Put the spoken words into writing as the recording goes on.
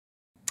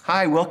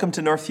Hi, welcome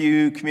to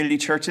Northview Community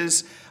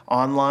Church's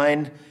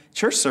online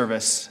church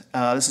service.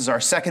 This is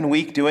our second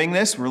week doing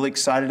this. We're really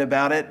excited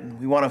about it.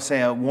 We want to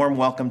say a warm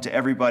welcome to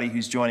everybody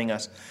who's joining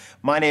us.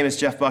 My name is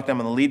Jeff Bucknam. I'm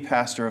the lead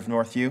pastor of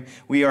Northview.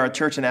 We are a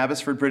church in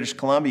Abbotsford, British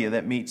Columbia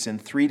that meets in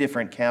 3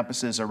 different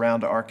campuses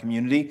around our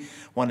community,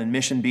 one in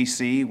Mission,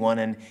 BC, one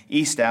in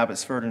East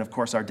Abbotsford, and of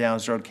course our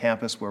Downs Road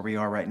campus where we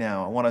are right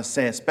now. I want to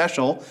say a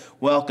special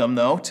welcome,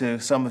 though, to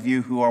some of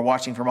you who are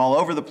watching from all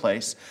over the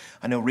place.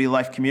 I know Real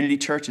Life Community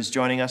Church is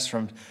joining us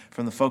from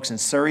the folks in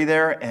Surrey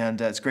there,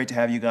 and it's great to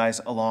have you guys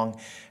along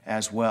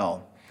as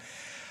well.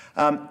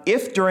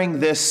 If during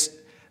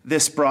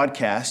this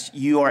broadcast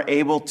you are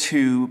able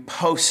to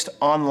post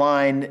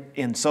online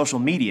in social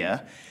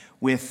media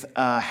with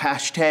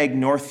hashtag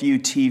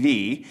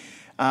NorthviewTV,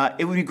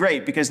 it would be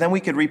great because then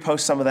we could repost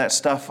some of that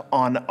stuff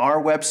on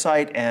our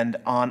website and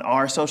on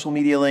our social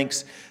media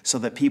links so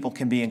that people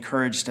can be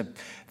encouraged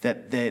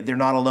that they're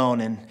not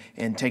alone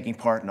in taking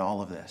part in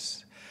all of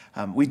this.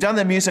 We've done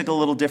the music a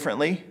little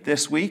differently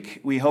this week.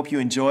 We hope you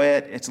enjoy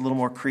it. It's a little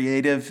more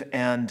creative,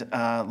 and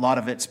a lot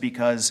of it's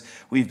because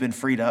we've been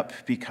freed up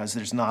because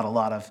there's not a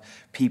lot of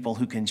people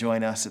who can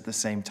join us at the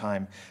same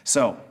time.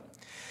 So,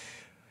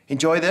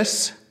 enjoy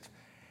this.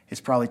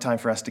 It's probably time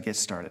for us to get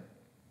started.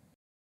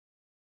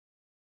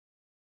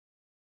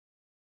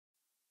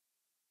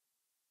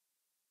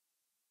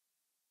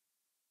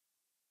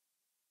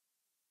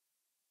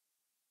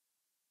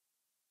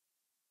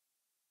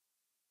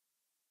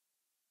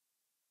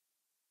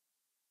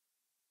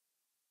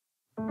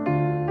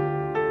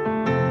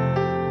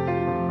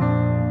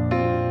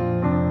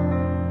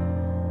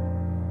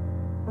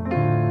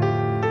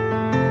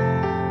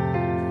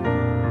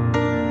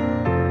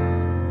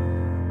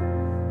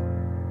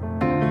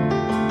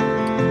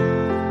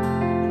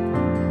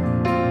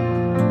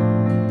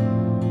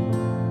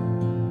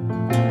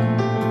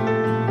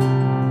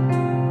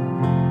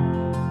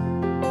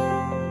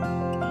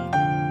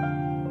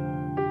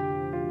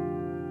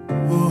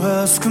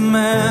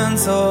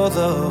 Commands all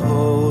the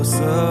hosts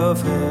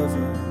of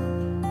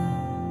heaven.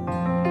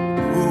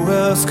 Who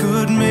else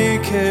could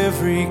make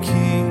every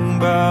king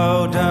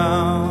bow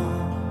down?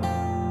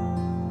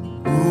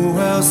 Who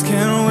else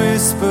can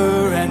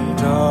whisper and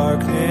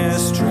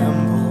darkness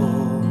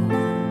tremble?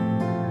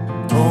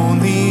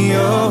 Only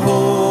a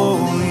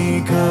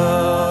holy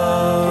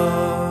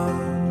God.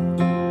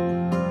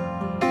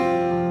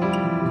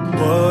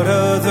 What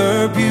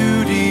other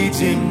beauty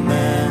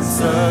demands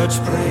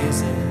such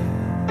praises?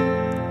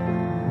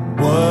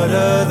 What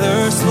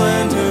other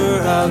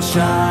splendor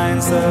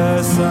outshines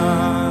the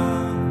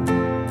sun?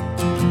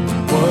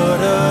 What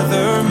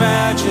other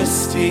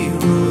majesty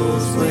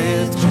rules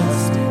with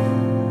justice?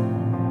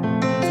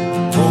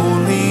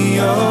 Only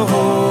a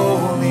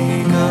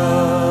holy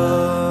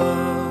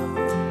God.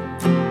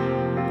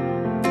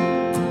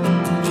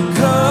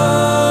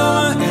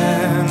 Come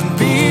and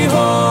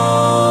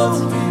behold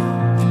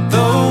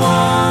the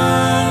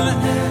one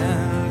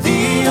and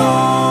the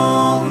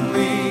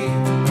only.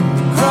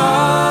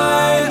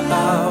 Cry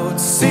out,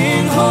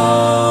 sing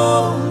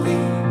holy,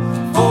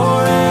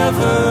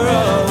 forever a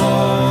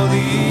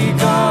holy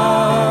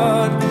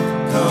God.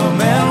 Come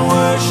and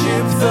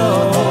worship the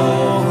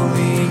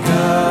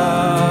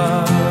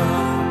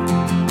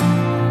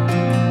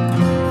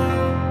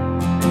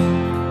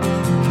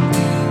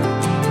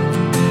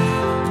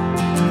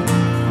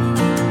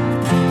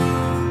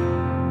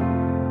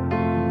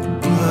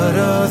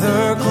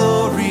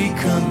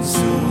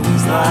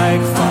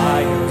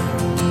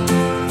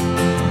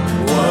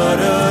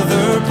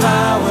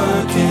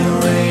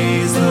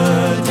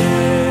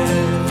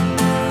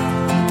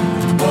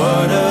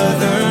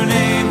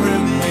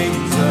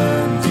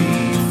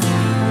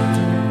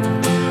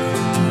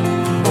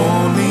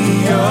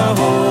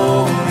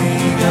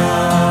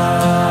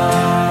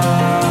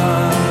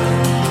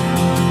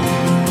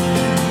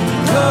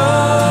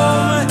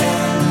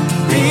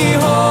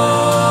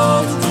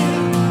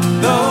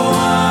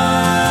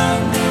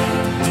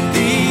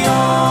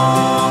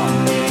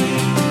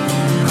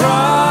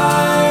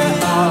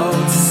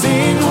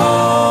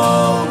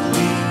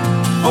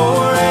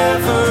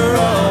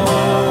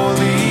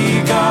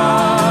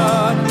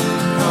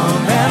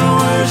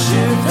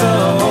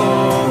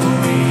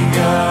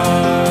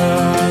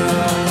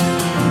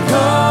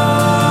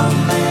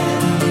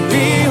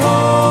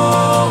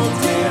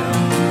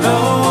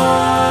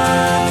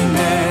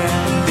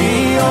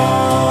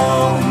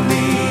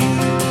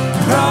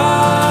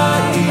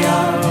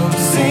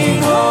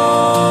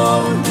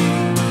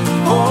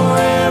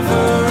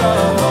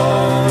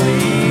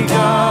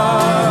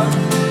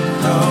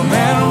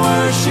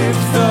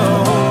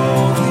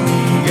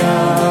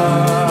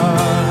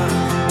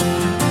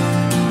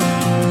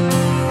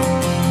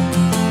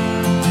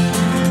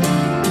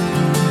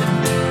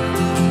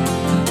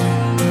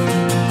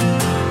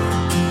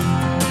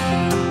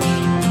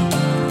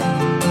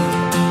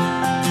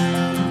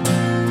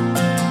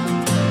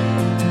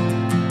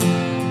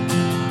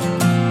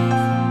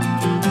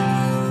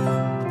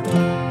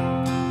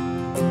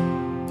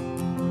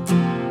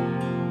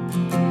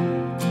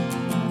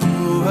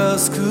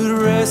could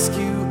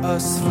rescue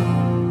us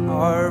from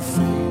our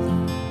fate?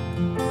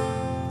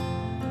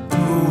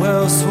 Who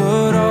else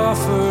would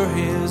offer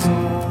his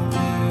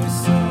only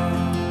son?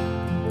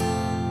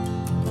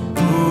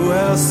 Who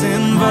else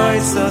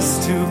invites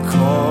us to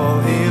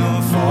call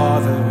him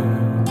Father?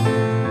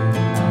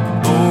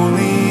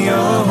 Only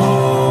a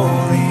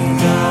holy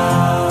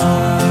God.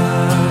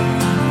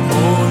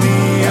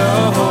 Only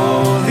a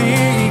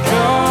holy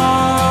God.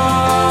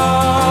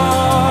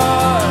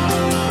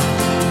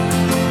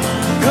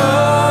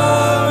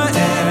 Come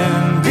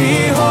and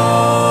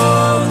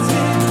behold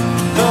him,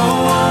 the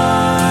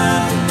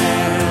one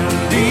and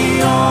the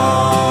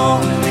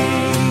only.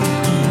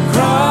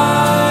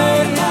 Cry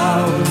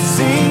out,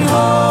 sing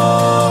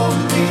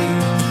holy,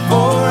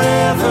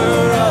 forever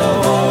a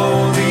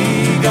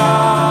holy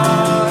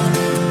God.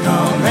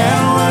 Come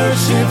and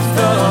worship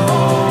the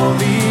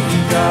holy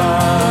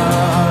God.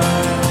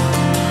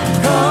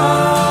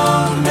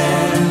 Come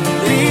and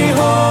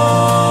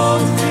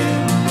behold him,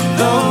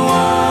 the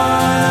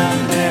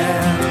one and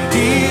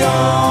the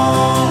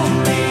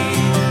only.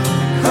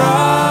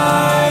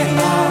 Cry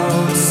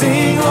out,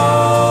 sing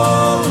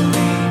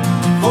holy,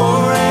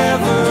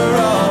 forever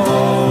a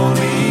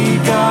holy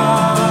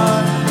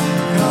God.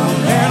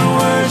 Come and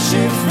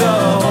worship the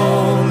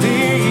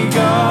holy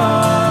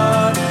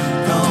God.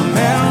 Come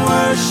and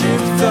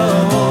worship the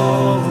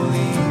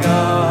holy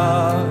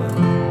God.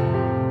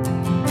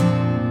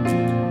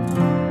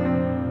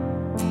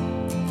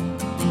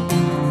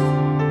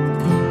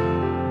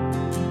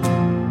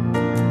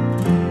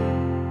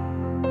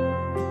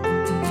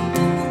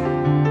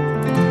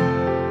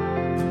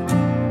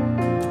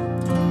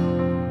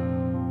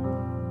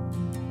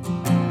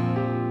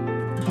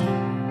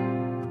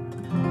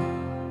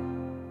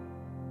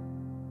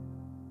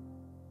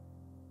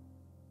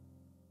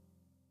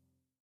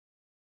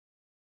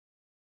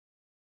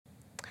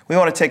 We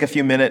want to take a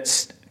few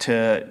minutes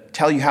to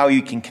tell you how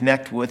you can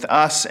connect with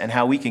us and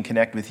how we can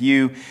connect with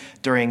you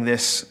during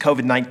this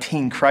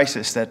COVID-19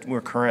 crisis that we're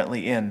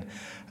currently in.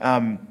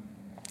 Our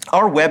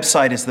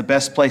website is the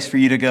best place for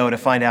you to go to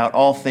find out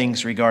all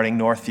things regarding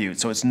Northview.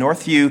 So it's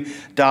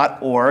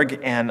northview.org,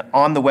 and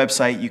on the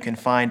website you can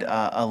find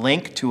a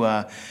link to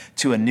a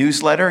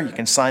newsletter. You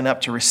can sign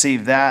up to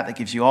receive that. That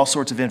gives you all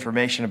sorts of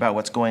information about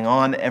what's going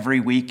on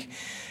every week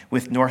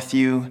with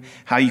Northview,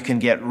 how you can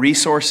get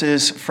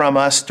resources from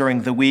us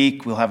during the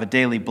week. We'll have a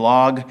daily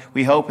blog,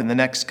 we hope, in the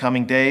next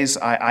coming days.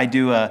 I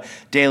do a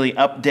daily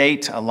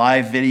update, a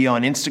live video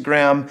on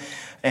Instagram,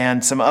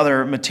 and some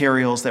other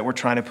materials that we're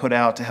trying to put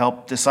out to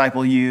help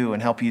disciple you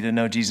and help you to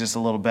know Jesus a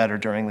little better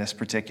during this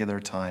particular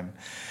time.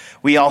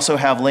 We also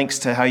have links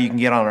to how you can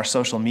get on our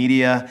social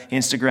media,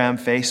 Instagram,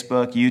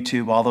 Facebook,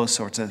 YouTube, all those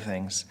sorts of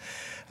things.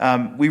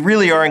 We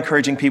really are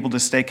encouraging people to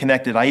stay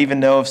connected. I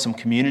even know of some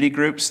community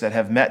groups that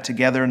have met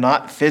together,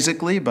 not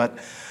physically, but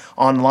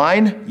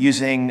online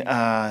using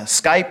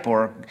Skype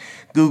or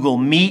Google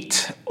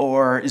Meet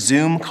or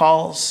Zoom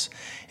calls.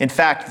 In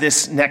fact,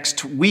 this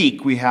next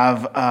week, we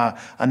have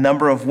a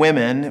number of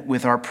women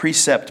with our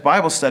Precept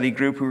Bible study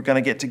group who are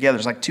going to get together.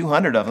 There's like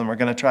 200 of them. We're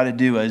going to try to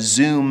do a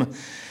Zoom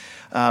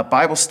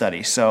Bible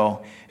study.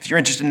 So if you're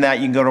interested in that,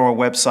 you can go to our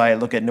website,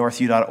 look at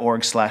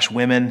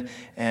northview.org/women,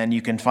 and you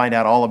can find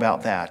out all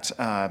about that.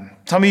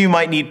 Some of you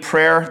might need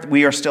prayer.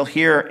 We are still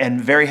here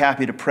and very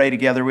happy to pray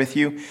together with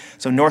you.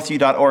 So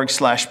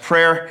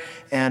northview.org/prayer,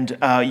 and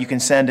you can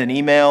send an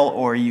email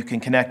or you can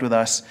connect with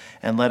us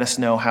and let us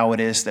know how it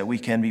is that we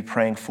can be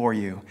praying for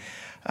you.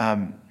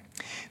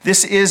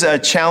 This is a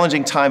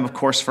challenging time, of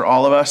course, for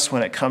all of us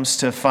when it comes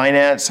to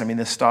finance. I mean,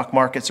 the stock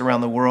markets around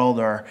the world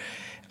are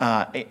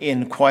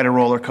in quite a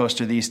roller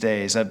coaster these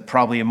days,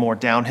 probably a more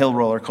downhill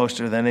roller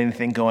coaster than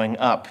anything going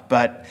up.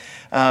 But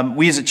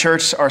we as a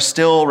church are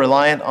still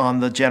reliant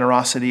on the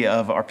generosity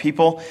of our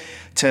people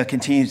to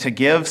continue to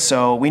give.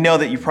 So we know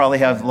that you probably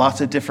have lots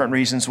of different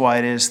reasons why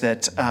it is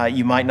that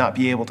you might not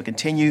be able to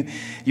continue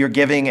your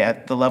giving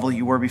at the level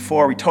you were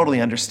before. We totally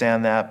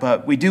understand that.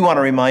 But we do want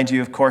to remind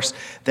you, of course,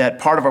 that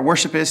part of our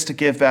worship is to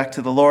give back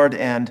to the Lord.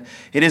 And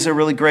it is a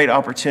really great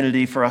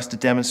opportunity for us to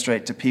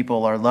demonstrate to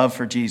people our love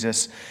for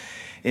Jesus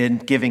in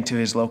giving to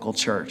his local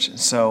church.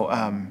 So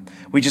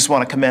we just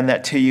want to commend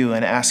that to you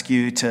and ask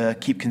you to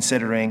keep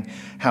considering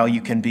how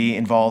you can be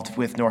involved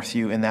with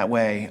Northview in that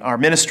way. Our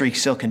ministry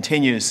still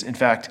continues. In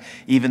fact,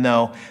 even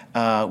though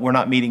we're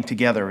not meeting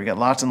together, we got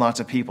lots and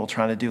lots of people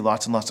trying to do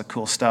lots and lots of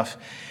cool stuff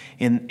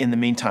in the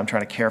meantime,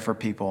 trying to care for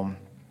people.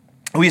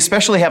 We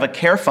especially have a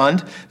care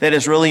fund that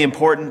is really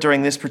important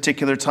during this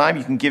particular time.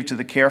 You can give to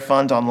the care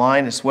fund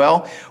online as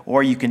well,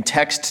 or you can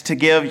text to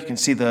give. You can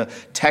see the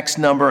text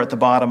number at the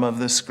bottom of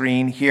the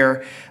screen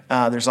here.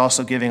 There's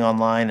also giving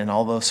online and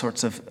all those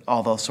sorts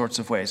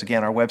of ways.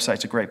 Again, our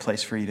website's a great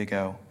place for you to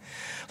go.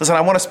 Listen,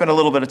 I want to spend a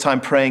little bit of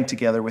time praying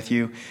together with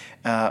you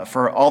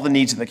for all the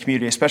needs in the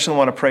community. Especially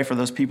want to pray for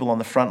those people on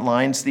the front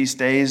lines these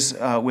days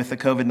with the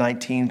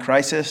COVID-19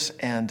 crisis,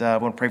 and I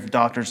want to pray for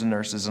doctors and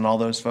nurses and all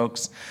those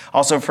folks.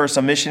 Also for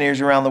some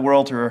missionaries around the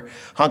world who are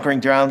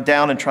hunkering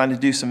down and trying to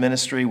do some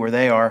ministry where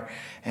they are.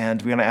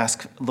 And we're going to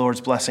ask the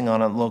Lord's blessing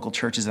on local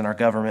churches and our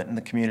government and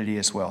the community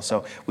as well.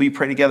 So will you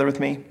pray together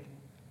with me?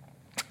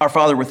 Our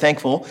Father, we're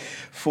thankful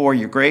for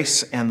your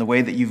grace and the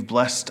way that you've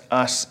blessed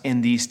us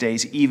in these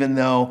days, even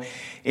though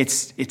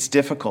it's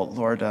difficult,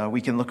 Lord.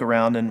 We can look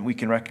around and we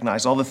can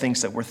recognize all the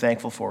things that we're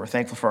thankful for. We're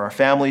thankful for our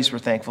families. We're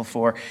thankful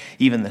for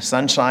even the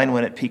sunshine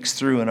when it peeks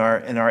through in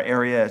our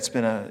area. It's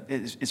been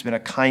a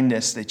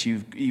kindness that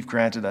you've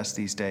granted us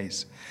these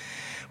days.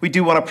 We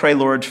do want to pray,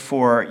 Lord,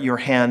 for your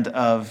hand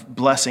of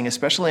blessing,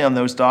 especially on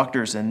those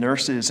doctors and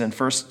nurses and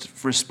first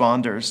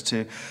responders,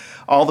 to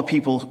all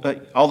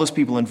those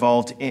people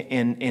involved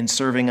in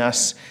serving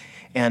us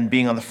and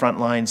being on the front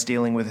lines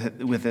dealing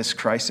with this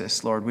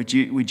crisis. Lord, would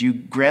you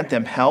grant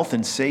them health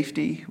and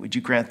safety? Would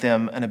you grant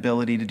them an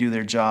ability to do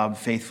their job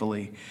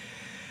faithfully?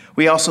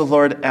 We also,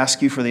 Lord,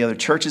 ask you for the other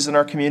churches in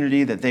our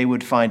community, that they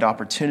would find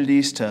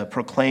opportunities to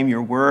proclaim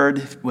your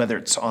word, whether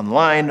it's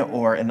online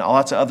or in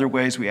lots of other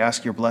ways. We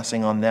ask your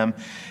blessing on them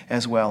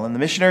as well. And the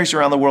missionaries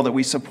around the world that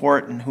we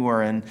support and who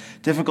are in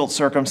difficult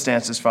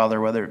circumstances, Father,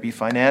 whether it be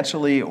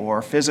financially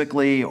or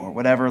physically or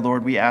whatever,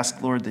 Lord, we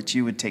ask, Lord, that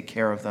you would take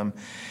care of them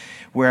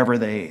wherever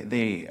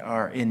they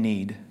are in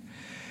need.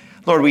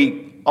 Lord,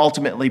 we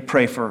ultimately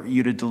pray for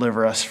you to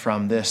deliver us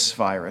from this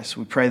virus.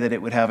 We pray that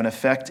it would have an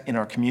effect in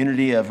our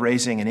community of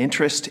raising an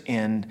interest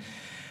in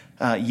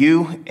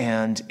you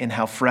and in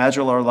how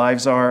fragile our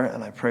lives are.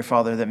 And I pray,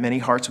 Father, that many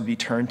hearts would be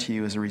turned to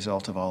you as a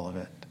result of all of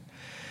it.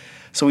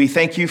 So we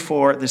thank you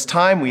for this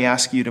time. We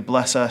ask you to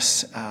bless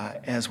us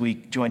as we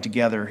join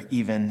together,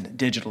 even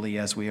digitally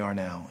as we are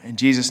now. In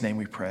Jesus' name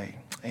we pray.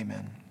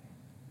 Amen.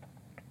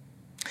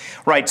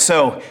 Right,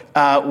 so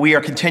we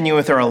are continuing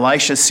with our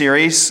Elisha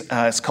series.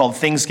 It's called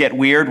Things Get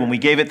Weird. When we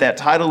gave it that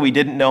title, we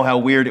didn't know how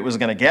weird it was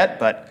going to get,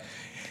 but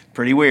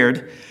pretty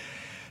weird.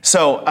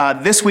 So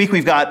this week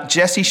we've got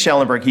Jesse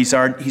Schellenberg. He's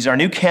our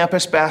new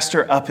campus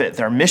pastor up at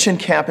our mission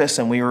campus,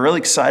 and we were really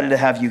excited to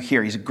have you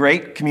here. He's a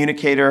great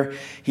communicator.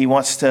 He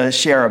wants to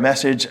share a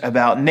message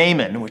about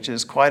Naaman, which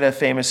is quite a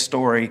famous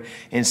story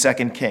in 2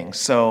 Kings.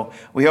 So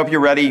we hope you're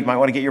ready. You might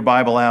want to get your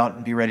Bible out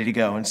and be ready to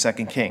go in 2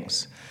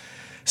 Kings.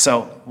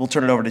 So we'll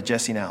turn it over to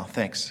Jesse now.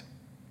 Thanks.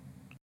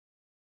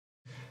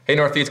 Hey,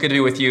 Northview, it's good to be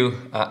with you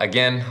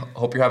again.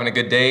 Hope you're having a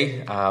good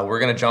day. We're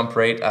going to jump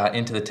right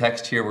into the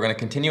text here. We're going to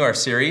continue our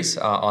series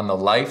on the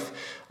life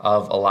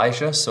of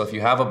Elisha. So if you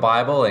have a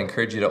Bible, I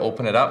encourage you to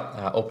open it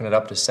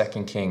up to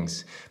 2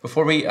 Kings.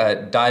 Before we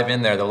dive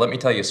in there, though, let me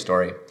tell you a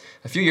story.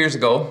 A few years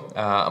ago,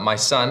 my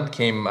son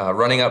came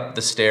running up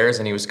the stairs,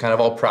 and he was kind of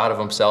all proud of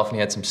himself, and he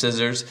had some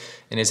scissors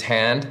in his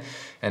hand.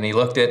 And he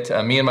looked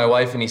at me and my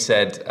wife and he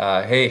said,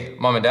 hey,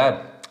 Mom and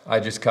Dad, I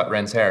just cut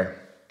Ren's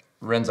hair.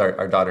 Ren's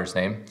our daughter's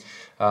name.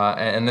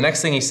 And the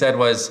next thing he said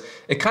was,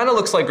 it kind of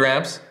looks like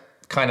Gramps,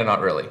 kind of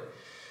not really.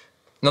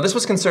 Now this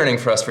was concerning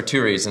for us for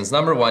two reasons.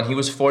 Number one, he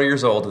was 4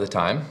 years old at the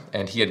time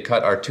and he had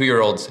cut our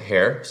 2-year-old's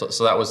hair.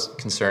 So that was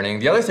concerning.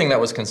 The other thing that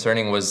was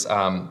concerning was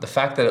the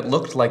fact that it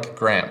looked like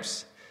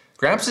Gramps.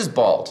 Gramps is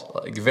bald,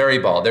 like very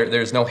bald.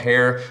 There's no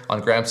hair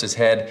on Gramps'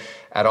 head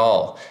at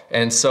all.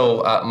 And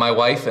so my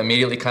wife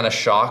immediately kind of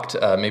shocked,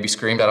 maybe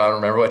screamed out, I don't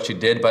remember what she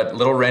did, but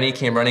little Rennie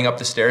came running up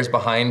the stairs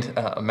behind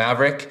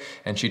Maverick,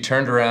 and she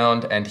turned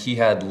around and he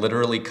had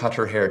literally cut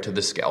her hair to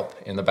the scalp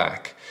in the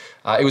back.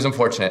 It was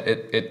unfortunate.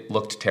 It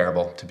looked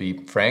terrible, to be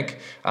frank.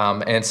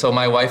 And so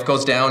my wife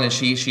goes down and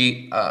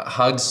she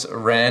hugs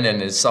Ren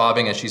and is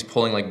sobbing as she's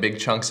pulling like big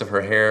chunks of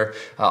her hair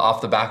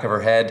off the back of her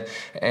head.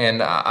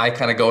 And I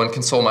kind of go and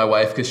console my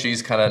wife because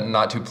she's kind of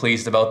not too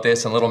pleased about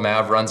this. And little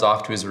Mav runs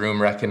off to his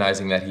room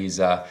recognizing that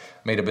he's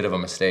made a bit of a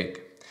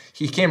mistake.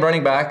 He came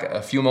running back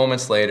a few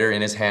moments later.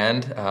 In his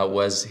hand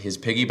was his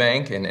piggy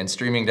bank, and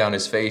streaming down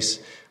his face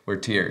were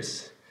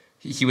tears.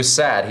 He was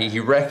sad.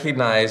 He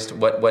recognized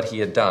what he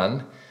had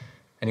done,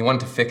 and he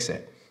wanted to fix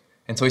it.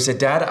 And so he said,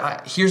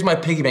 Dad, here's my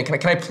piggy bank.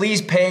 Can I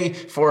please pay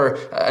for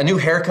a new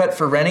haircut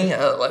for Rennie?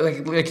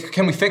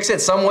 Can we fix it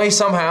some way,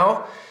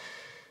 somehow?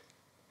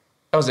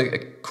 That was a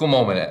cool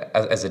moment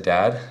as a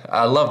dad.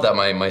 I love that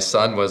my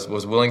son was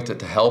willing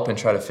to help and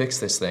try to fix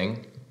this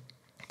thing.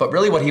 But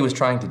really what he was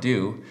trying to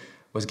do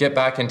was get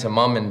back into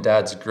Mom and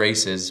Dad's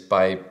graces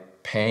by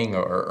paying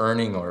or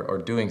earning or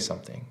doing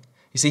something.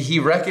 You see, he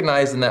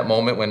recognized in that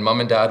moment when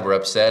Mom and Dad were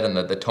upset and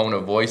the tone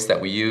of voice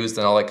that we used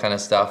and all that kind of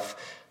stuff,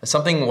 that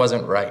something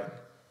wasn't right,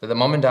 that the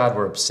Mom and Dad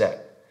were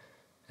upset.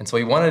 And so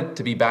he wanted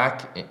to be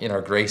back in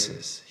our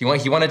graces. He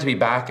wanted to be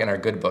back in our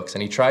good books,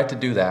 and he tried to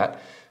do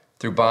that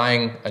through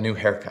buying a new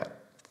haircut,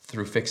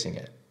 through fixing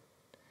it.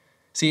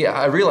 See,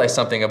 I realized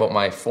something about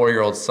my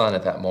 4-year-old son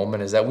at that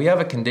moment, is that we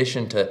have a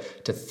condition to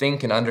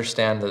think and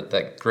understand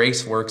that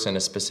grace works in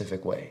a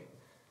specific way.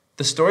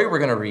 The story we're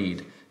going to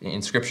read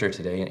in Scripture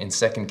today, in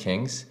 2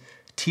 Kings,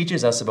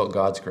 teaches us about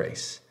God's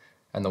grace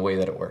and the way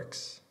that it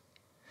works.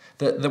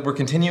 We're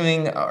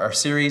continuing our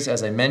series,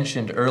 as I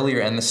mentioned earlier,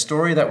 and the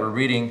story that we're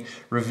reading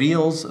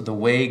reveals the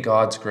way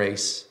God's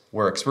grace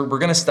works. We're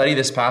going to study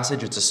this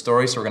passage. It's a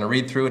story, so we're going to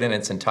read through it in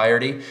its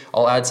entirety.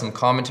 I'll add some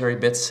commentary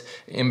bits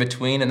in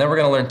between, and then we're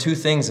going to learn two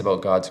things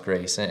about God's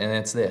grace, and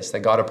it's this: that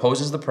God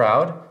opposes the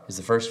proud is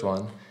the first one,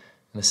 and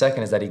the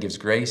second is that he gives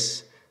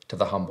grace to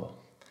the humble.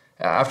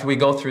 After we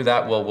go through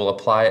that, we'll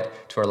apply it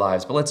to our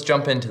lives. But let's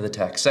jump into the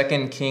text.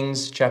 2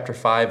 Kings chapter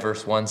 5,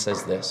 verse 1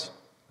 says this: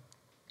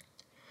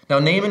 Now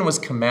Naaman was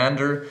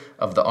commander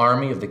of the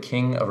army of the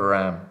king of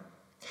Aram.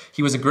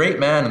 He was a great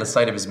man in the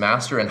sight of his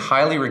master and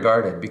highly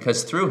regarded,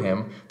 because through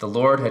him the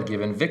Lord had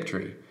given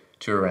victory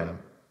to Aram.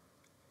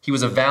 He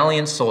was a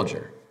valiant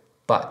soldier,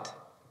 but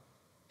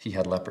he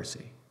had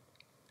leprosy.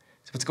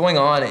 So what's going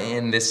on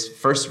in this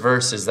first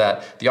verse is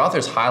that the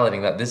author's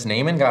highlighting that this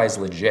Naaman guy is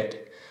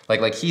legit.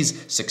 Like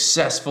he's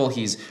successful,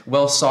 he's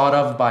well sought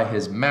of by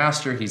his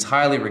master, he's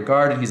highly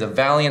regarded, he's a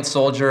valiant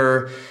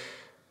soldier,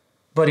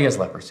 but he has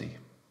leprosy.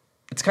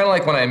 It's kind of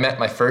like when I met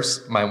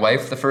my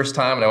wife the first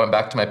time, and I went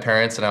back to my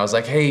parents and I was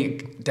like, hey,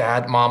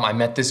 Dad, Mom, I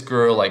met this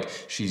girl. Like,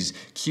 she's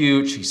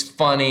cute, she's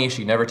funny,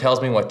 she never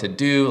tells me what to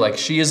do. Like,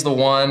 she is the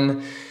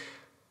one,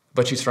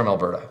 but she's from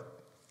Alberta.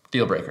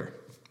 Deal breaker,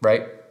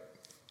 right?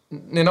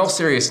 In all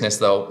seriousness,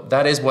 though,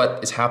 that is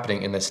what is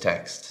happening in this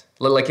text.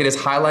 Like, it is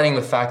highlighting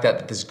the fact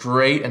that this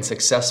great and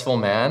successful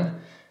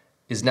man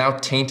is now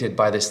tainted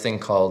by this thing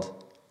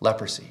called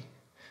leprosy.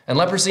 And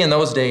leprosy in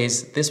those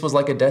days, this was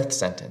like a death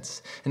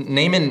sentence. And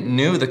Naaman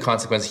knew the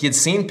consequence. He had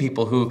seen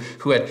people who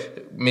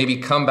had maybe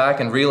come back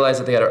and realized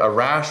that they had a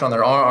rash on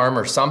their arm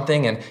or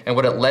something, and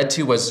what it led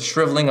to was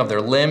shriveling of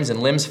their limbs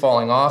and limbs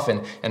falling off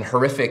and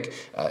horrific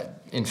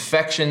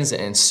infections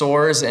and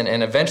sores,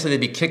 and eventually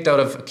they'd be kicked out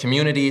of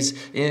communities.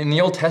 In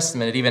the Old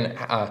Testament, it even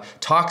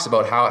talks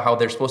about how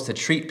they're supposed to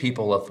treat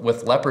people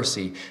with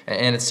leprosy.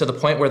 And it's to the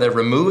point where they're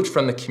removed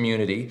from the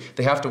community.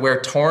 They have to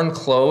wear torn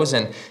clothes,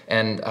 and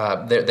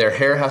their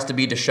hair has to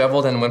be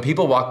disheveled. And when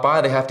people walk by,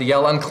 they have to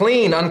yell,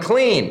 "Unclean,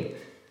 unclean."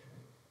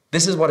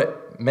 This is what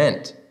it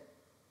meant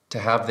to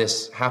have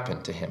this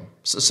happen to him.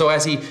 So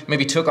as he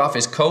maybe took off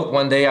his coat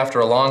one day after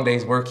a long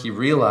day's work, he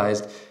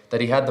realized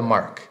that he had the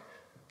mark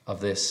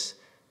of this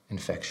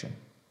infection.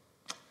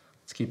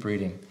 Let's keep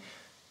reading.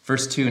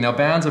 Verse 2, Now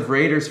bands of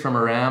raiders from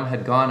Aram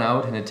had gone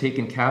out and had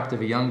taken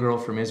captive a young girl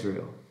from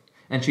Israel,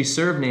 and she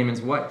served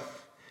Naaman's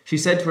wife. She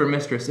said to her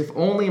mistress, "If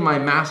only my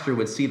master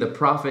would see the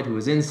prophet who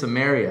is in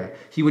Samaria,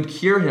 he would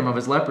cure him of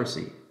his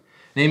leprosy."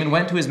 Naaman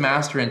went to his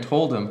master and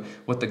told him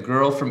what the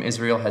girl from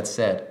Israel had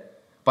said.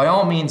 "By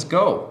all means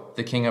go,"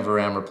 the king of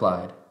Aram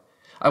replied.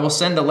 "I will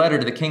send a letter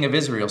to the king of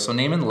Israel." So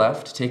Naaman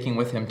left, taking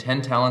with him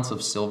 10 talents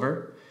of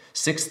silver,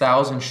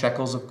 6,000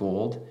 shekels of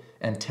gold,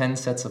 and 10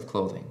 sets of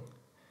clothing.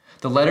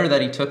 The letter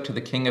that he took to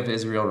the king of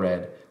Israel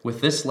read,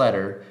 "With this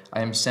letter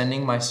I am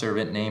sending my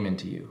servant Naaman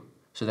to you,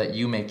 so that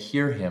you may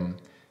cure him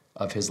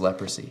of his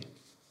leprosy."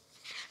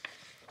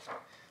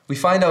 We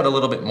find out a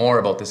little bit more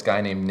about this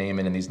guy named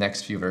Naaman in these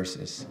next few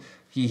verses.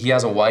 He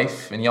has a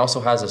wife, and he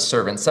also has a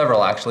servant,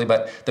 several actually,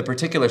 but the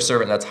particular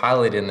servant that's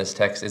highlighted in this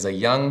text is a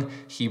young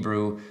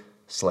Hebrew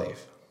slave.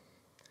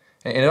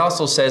 And it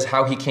also says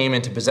how he came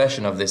into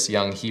possession of this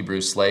young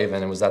Hebrew slave,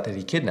 and it was that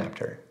he kidnapped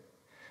her.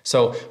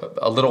 So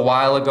a little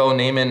while ago,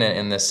 Naaman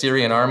and the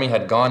Syrian army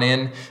had gone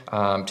in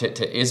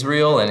to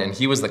Israel, and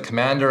he was the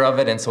commander of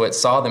it, and so it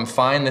saw them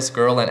find this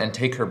girl and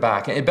take her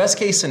back. In best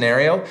case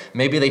scenario,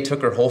 maybe they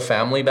took her whole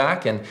family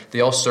back, and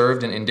they all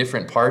served in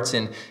different parts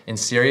in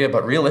Syria,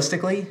 but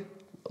realistically,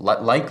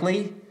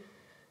 likely,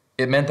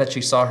 it meant that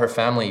she saw her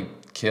family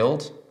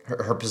killed,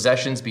 her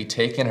possessions be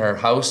taken, her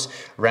house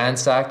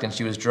ransacked, and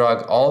she was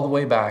dragged all the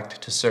way back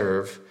to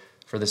serve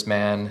for this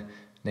man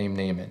named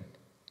Naaman.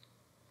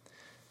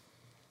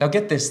 Now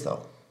get this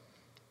though.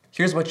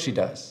 Here's what she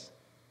does.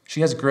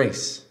 She has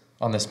grace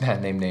on this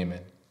man named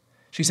Naaman.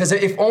 She says,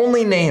 if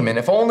only Naaman,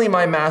 if only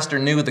my master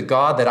knew the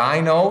God that I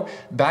know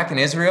back in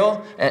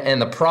Israel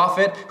and the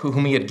prophet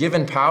whom he had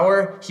given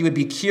power, he would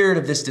be cured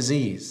of this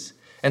disease.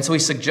 And so he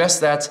suggests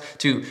that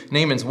to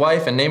Naaman's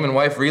wife, and Naaman's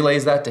wife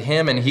relays that to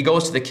him, and he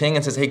goes to the king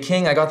and says, "Hey,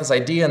 king, I got this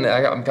idea, and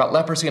I got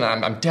leprosy, and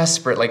I'm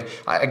desperate. Like,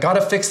 I got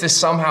to fix this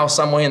somehow,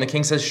 some way." And the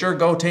king says, "Sure,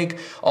 go take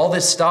all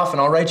this stuff,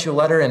 and I'll write you a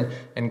letter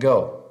and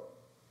go."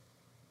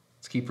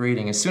 Let's keep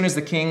reading. As soon as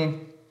the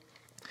king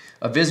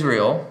of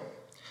Israel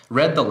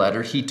read the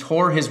letter, he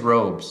tore his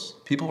robes.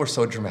 People were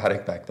so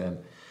dramatic back then.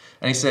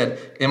 And he said,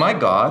 "Am I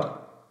God?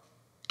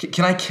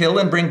 Can I kill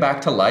and bring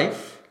back to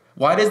life?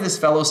 Why does this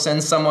fellow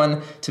send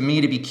someone to me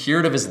to be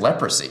cured of his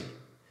leprosy?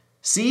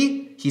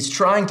 See, he's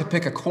trying to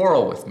pick a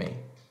quarrel with me."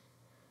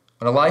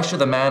 When Elisha,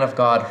 the man of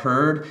God,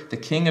 heard the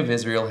king of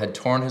Israel had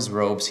torn his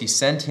robes, he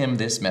sent him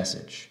this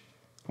message: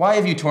 "Why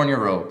have you torn your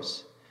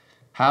robes?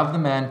 Have the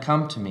man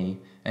come to me,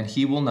 and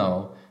he will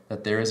know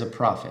that there is a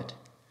prophet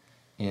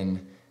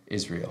in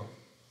Israel."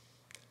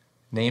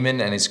 Naaman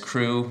and his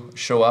crew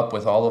show up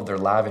with all of their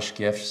lavish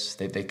gifts.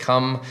 They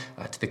come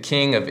to the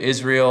king of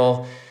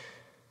Israel,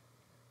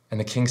 and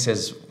the king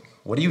says,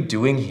 "What are you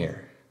doing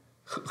here?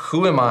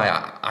 Who am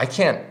I? I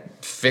can't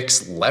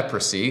fix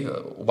leprosy.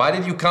 Why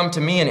did you come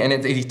to me?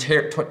 And he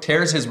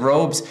tears his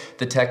robes,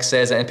 the text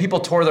says, and people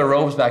tore their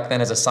robes back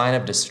then as a sign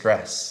of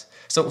distress.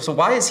 So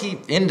why is he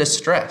in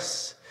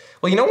distress?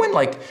 Well, you know when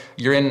like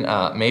you're in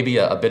maybe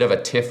a bit of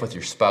a tiff with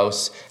your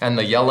spouse and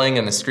the yelling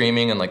and the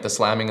screaming and like the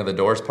slamming of the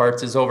doors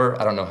parts is over?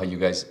 I don't know how you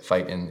guys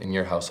fight in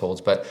your households,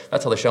 but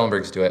that's how the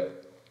Schellenbergs do it.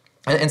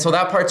 And so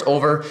that part's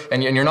over,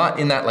 and you're not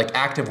in that like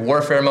active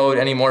warfare mode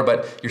anymore,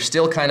 but you're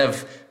still kind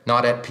of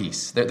not at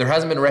peace. There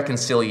hasn't been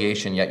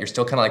reconciliation yet. You're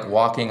still kind of like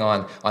walking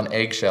on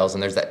eggshells,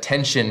 and there's that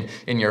tension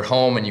in your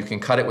home, and you can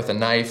cut it with a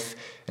knife.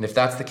 And if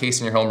that's the case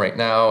in your home right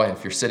now, and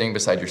if you're sitting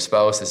beside your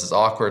spouse, this is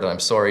awkward, and I'm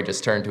sorry,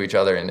 just turn to each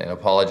other and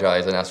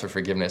apologize and ask for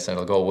forgiveness, and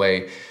it'll go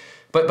away.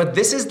 But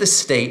this is the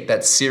state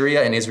that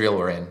Syria and Israel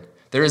were in.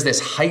 There is this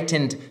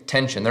heightened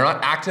tension. They're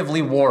not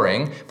actively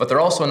warring, but they're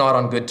also not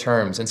on good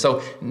terms. And so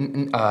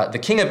the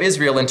king of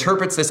Israel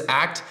interprets this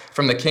act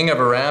from the king of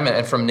Aram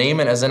and from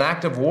Naaman as an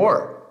act of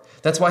war.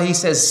 That's why he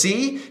says,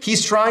 see,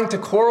 he's trying to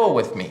quarrel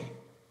with me.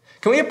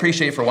 Can we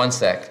appreciate for one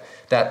sec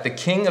that the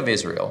king of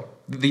Israel,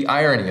 the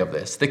irony of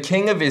this, the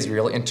king of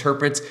Israel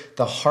interprets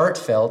the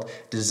heartfelt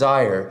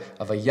desire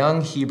of a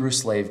young Hebrew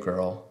slave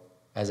girl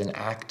as an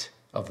act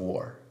of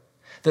war.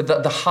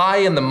 The high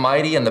and the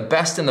mighty and the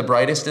best and the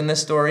brightest in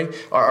this story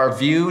are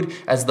viewed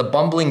as the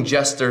bumbling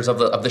jesters of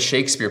the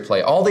Shakespeare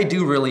play. All they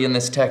do really in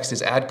this text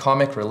is add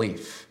comic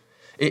relief.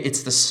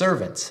 It's the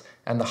servants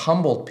and the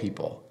humbled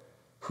people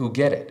who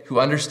get it, who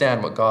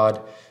understand what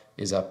God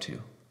is up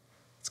to.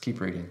 Let's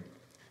keep reading.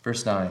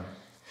 Verse 9.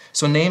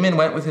 So Naaman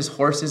went with his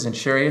horses and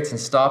chariots and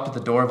stopped at the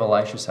door of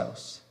Elisha's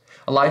house.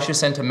 Elisha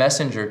sent a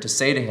messenger to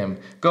say to him,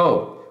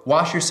 "Go,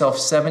 wash yourself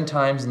 7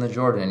 times in the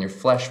Jordan, and your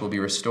flesh will be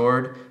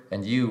restored,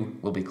 and you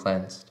will be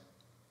cleansed."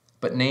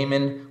 But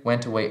Naaman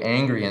went away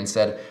angry and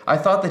said, "I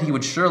thought that he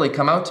would surely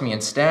come out to me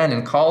and stand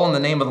and call on the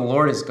name of the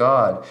Lord his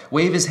God,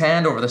 wave his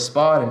hand over the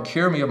spot and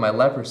cure me of my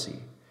leprosy.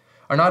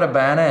 Are not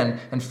Abana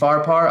and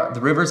Pharpar,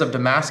 the rivers of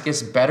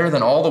Damascus, better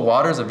than all the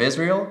waters of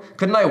Israel?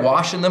 Couldn't I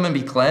wash in them and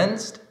be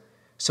cleansed?"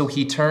 So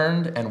he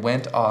turned and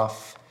went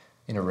off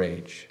in a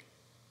rage.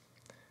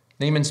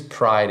 Naaman's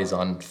pride is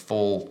on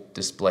full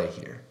display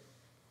here.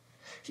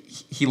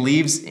 He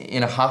leaves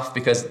in a huff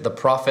because the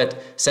prophet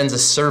sends a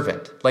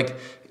servant. Like,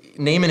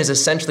 Naaman is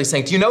essentially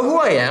saying, do you know who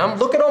I am?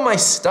 Look at all my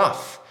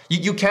stuff.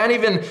 You can't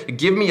even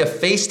give me a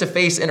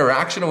face-to-face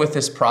interaction with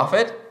this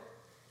prophet?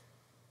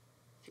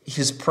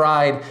 His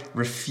pride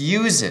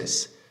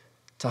refuses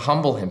to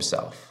humble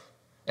himself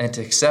and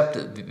to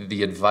accept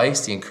the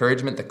advice, the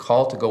encouragement, the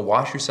call to go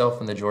wash yourself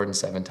in the Jordan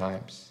 7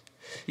 times.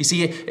 You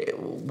see,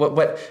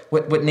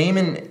 what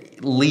Naaman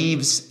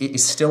leaves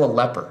is still a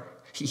leper.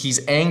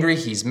 He's angry,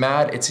 he's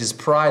mad. It's his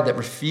pride that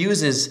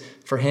refuses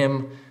for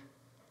him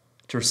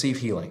to receive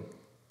healing,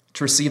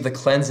 to receive the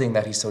cleansing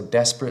that he so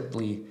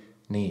desperately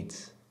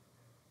needs.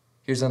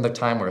 Here's another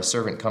time where a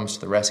servant comes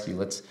to the rescue.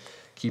 Let's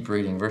keep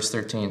reading. Verse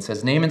 13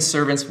 says, Naaman's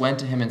servants went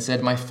to him and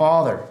said, "My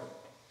father,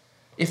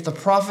 if the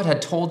prophet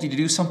had told you to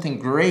do something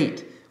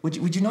great,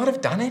 would you not have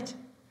done it?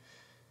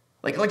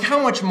 Like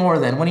how much more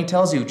then when he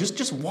tells you,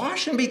 just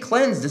wash and be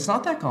cleansed? It's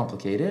not that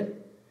complicated."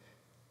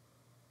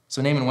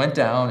 So Naaman went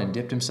down and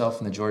dipped himself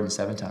in the Jordan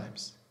 7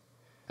 times,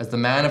 as the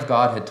man of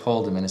God had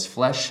told him, and his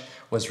flesh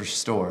was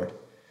restored,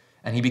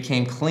 and he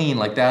became clean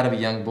like that of a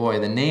young boy.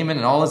 Then Naaman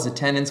and all his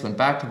attendants went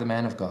back to the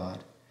man of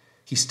God.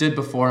 He stood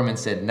before him and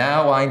said,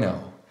 "Now I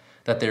know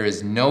that there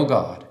is no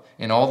God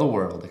in all the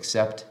world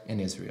except in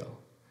Israel.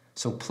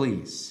 So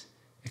please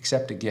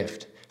accept a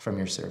gift from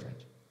your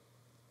servant."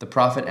 The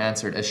prophet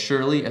answered, "As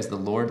surely as the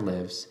Lord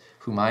lives,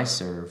 whom I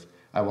serve,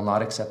 I will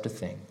not accept a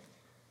thing."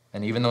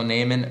 And even though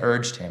Naaman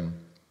urged him,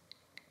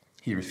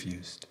 he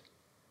refused.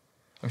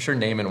 I'm sure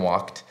Naaman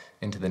walked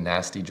into the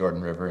nasty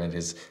Jordan River, and it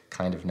is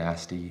kind of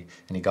nasty,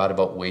 and he got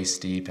about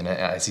waist deep, and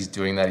as he's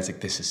doing that, he's like,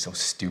 this is so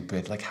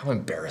stupid. Like, how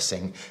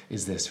embarrassing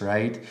is this,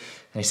 right? And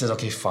he says,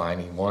 okay, fine.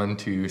 He 1,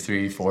 2,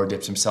 3, 4,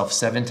 dips himself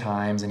 7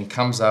 times, and he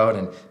comes out,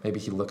 and maybe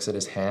he looks at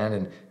his hand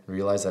and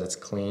realizes that it's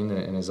clean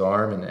in his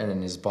arm and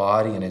in his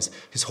body, and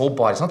his whole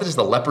body. It's not that just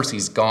the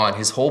leprosy's gone.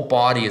 His whole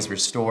body is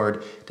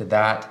restored to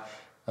that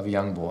of a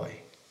young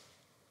boy.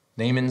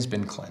 Naaman's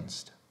been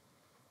cleansed.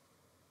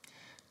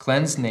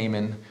 Cleansed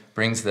Naaman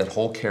brings that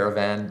whole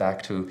caravan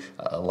back to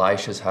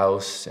Elisha's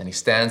house, and he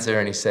stands there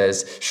and he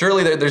says,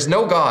 "Surely there's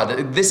no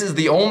God. This is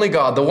the only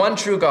God, the one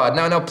true God.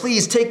 Now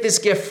please take this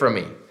gift from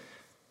me."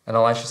 And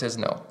Elisha says,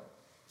 "No,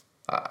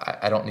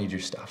 I don't need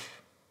your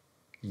stuff.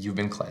 You've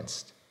been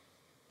cleansed.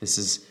 This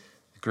is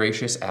a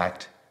gracious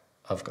act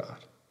of God."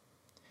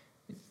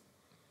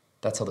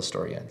 That's how the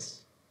story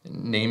ends.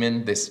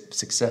 Naaman, this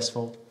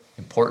successful,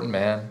 important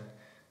man,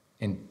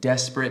 in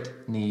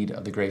desperate need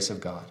of the grace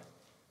of God.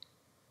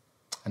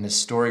 And this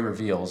story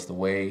reveals the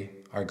way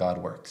our God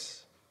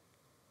works.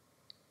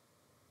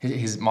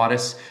 His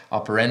modus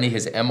operandi,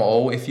 his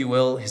MO, if you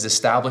will, his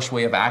established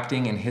way of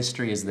acting in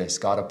history is this: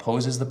 God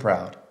opposes the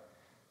proud,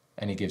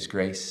 and he gives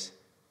grace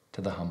to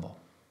the humble.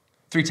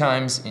 3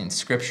 times in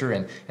Scripture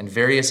and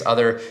various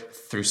other,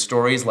 through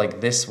stories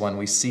like this one,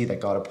 we see that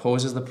God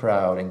opposes the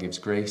proud and gives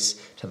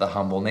grace to the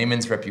humble.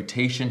 Naaman's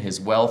reputation, his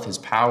wealth, his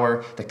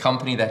power, the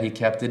company that he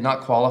kept did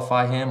not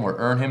qualify him or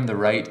earn him the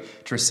right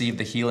to receive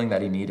the healing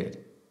that he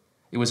needed.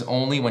 It was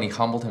only when he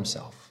humbled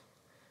himself,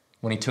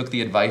 when he took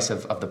the advice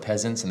of the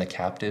peasants and the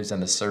captives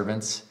and the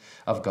servants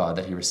of God,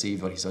 that he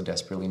received what he so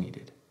desperately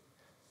needed.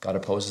 God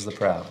opposes the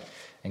proud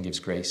and gives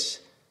grace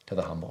to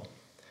the humble.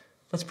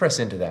 Let's press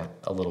into that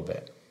a little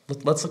bit.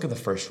 Let's look at the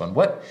first one.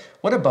 What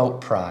about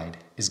pride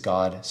is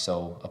God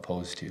so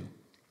opposed to?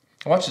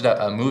 I watched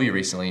a movie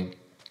recently.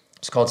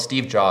 It's called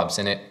Steve Jobs,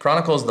 and it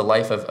chronicles the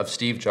life of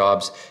Steve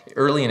Jobs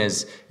early in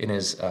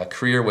his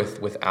career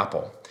with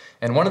Apple.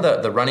 And one of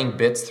the running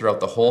bits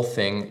throughout the whole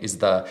thing is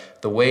the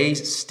way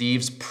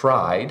Steve's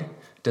pride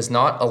does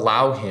not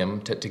allow him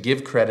to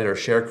give credit or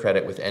share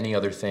credit with any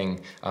other thing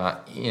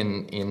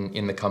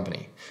in the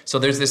company. So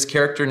there's this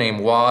character named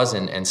Woz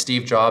and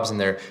Steve Jobs, and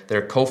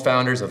they're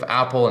co-founders of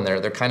Apple, and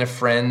they're kind of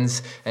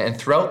friends. And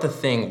throughout the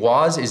thing,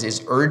 Woz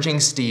is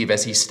urging Steve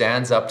as he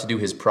stands up to do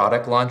his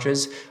product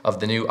launches of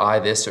the new I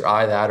this or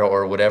I that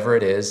or whatever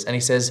it is. And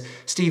he says,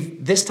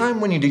 Steve, this time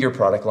when you do your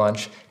product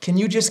launch, can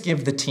you just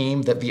give the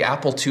team, the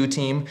Apple II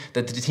team,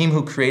 the team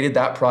who created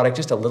that product,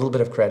 just a little bit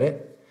of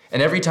credit?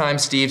 And every time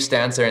Steve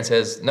stands there and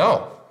says,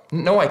 no,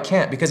 I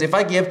can't, because if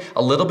I give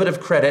a little bit of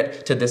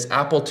credit to this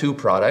Apple II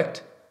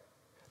product,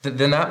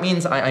 then that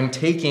means I'm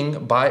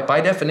taking,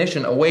 by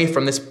definition, away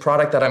from this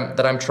product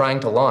that I'm trying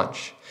to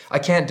launch. I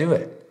can't do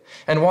it.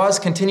 And Woz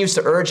continues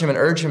to urge him,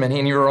 and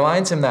he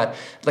reminds him that,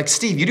 like,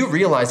 Steve, you do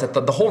realize that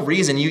the whole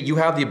reason you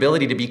have the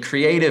ability to be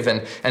creative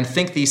and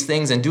think these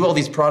things and do all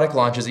these product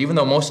launches, even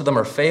though most of them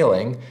are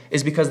failing,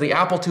 is because the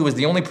Apple II is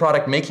the only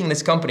product making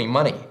this company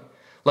money.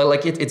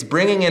 Like it's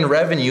bringing in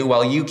revenue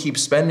while you keep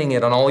spending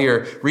it on all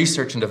your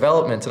research and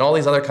development and all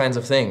these other kinds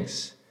of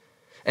things.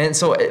 And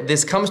so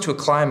this comes to a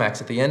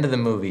climax at the end of the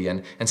movie,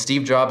 and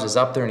Steve Jobs is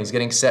up there and he's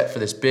getting set for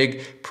this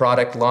big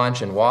product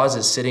launch, and Woz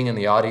is sitting in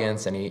the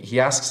audience, and he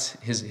asks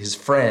his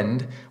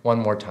friend one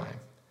more time.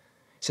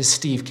 He says,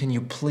 Steve, can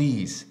you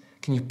please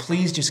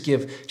just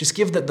give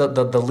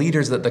the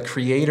leaders, the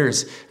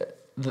creators,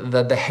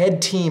 the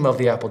head team of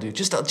the Apple II,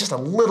 just a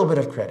little bit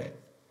of credit?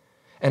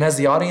 And as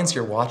the audience,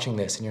 you're watching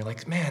this and you're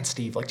like, man,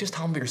 Steve, just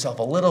humble yourself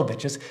a little bit.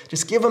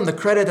 Just give them the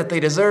credit that they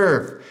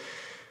deserve.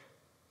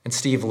 And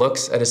Steve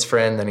looks at his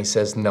friend and he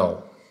says,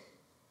 no,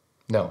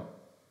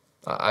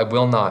 I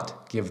will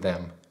not give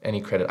them any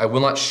credit. I will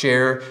not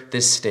share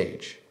this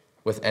stage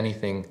with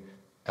anything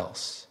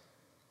else.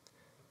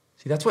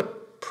 See, that's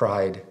what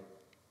pride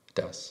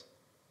does.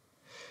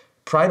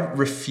 Pride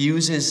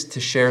refuses to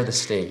share the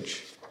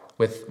stage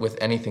with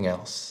anything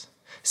else.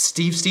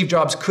 Steve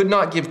Jobs could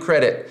not give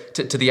credit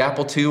to the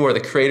Apple II or the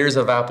creators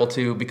of Apple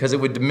II because it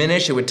would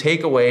diminish, it would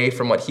take away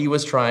from what he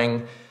was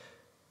trying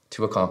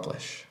to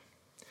accomplish.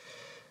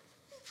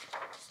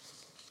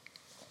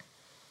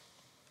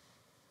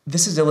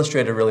 This is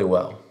illustrated really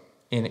well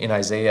in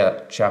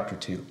Isaiah chapter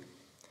 2.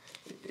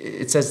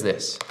 It says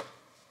this,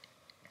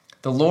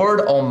 "The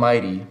Lord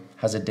Almighty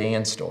has a day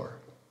in store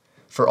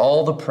for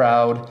all the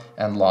proud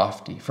and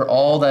lofty, for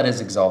all that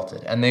is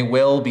exalted, and they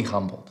will be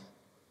humbled.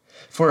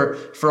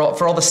 For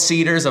all the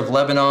cedars of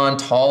Lebanon,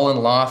 tall and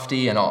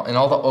lofty, and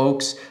all the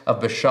oaks of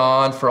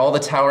Bashan, for all the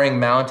towering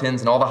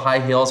mountains and all the high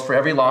hills, for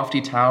every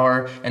lofty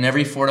tower and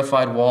every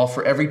fortified wall,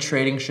 for every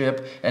trading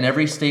ship and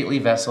every stately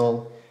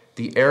vessel,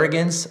 the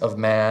arrogance of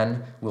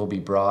man will be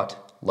brought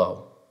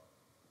low,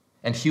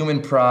 and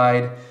human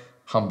pride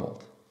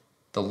humbled.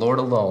 The Lord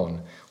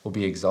alone will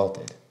be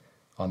exalted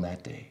on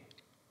that day."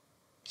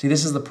 See,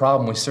 this is the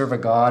problem. We serve a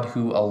God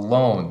who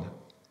alone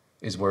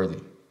is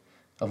worthy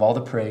of all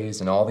the praise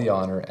and all the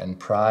honor, and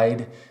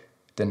pride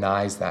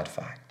denies that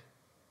fact.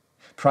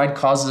 Pride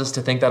causes us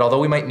to think that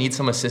although we might need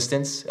some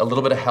assistance, a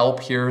little bit of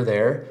help here or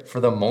there, for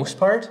the most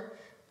part,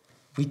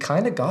 we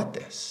kind of got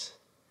this.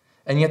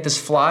 And yet this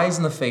flies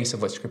in the face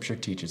of what Scripture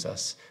teaches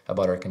us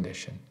about our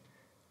condition.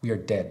 We are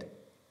dead.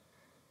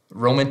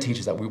 Romans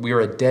teaches that we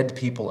are a dead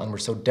people, and we're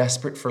so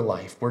desperate for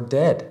life. We're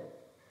dead.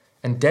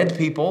 And dead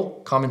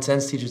people, common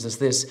sense teaches us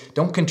this,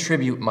 don't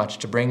contribute much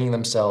to bringing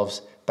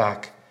themselves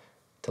back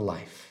to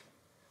life.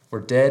 We're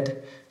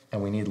dead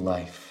and we need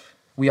life.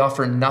 We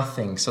offer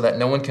nothing so that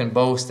no one can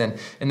boast. And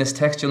in this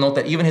text, you'll note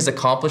that even his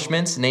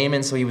accomplishments,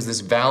 Naaman, so he was this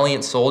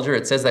valiant soldier,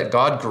 it says that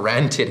God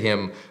granted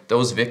him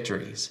those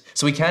victories.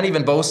 So he can't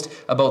even boast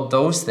about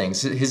those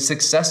things. His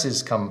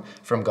successes come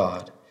from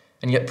God.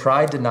 And yet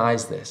pride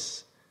denies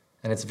this.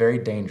 And it's very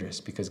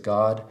dangerous because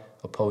God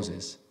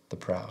opposes the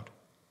proud.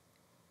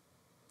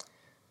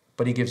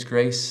 But he gives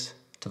grace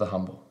to the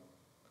humble.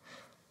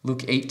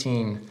 Luke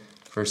 18,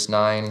 verse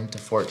 9 to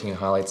 14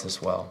 highlights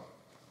this well.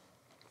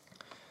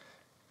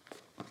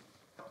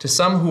 To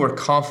some who are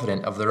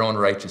confident of their own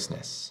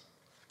righteousness,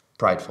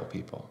 prideful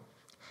people,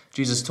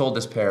 Jesus told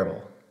this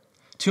parable.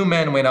 2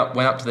 men went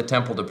up to the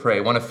temple to pray,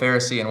 one a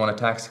Pharisee and one a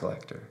tax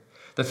collector.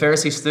 The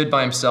Pharisee stood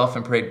by himself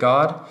and prayed,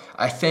 "God,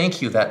 I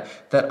thank you that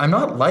I'm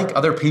not like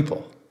other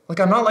people, Like,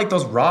 I'm not like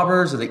those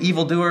robbers or the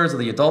evildoers or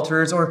the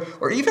adulterers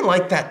or even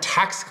like that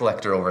tax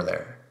collector over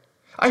there.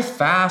 I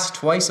fast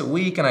twice a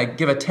week and I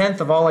give a tenth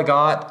of all I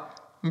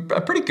got. I'm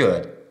pretty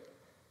good.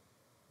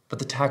 But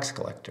the tax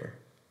collector,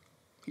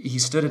 he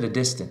stood at a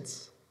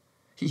distance.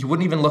 He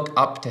wouldn't even look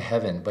up to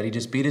heaven, but he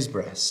just beat his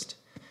breast.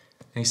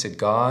 And he said,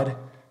 God,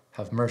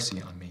 have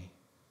mercy on me,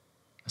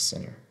 a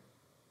sinner.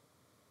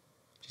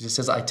 Jesus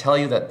says, I tell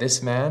you that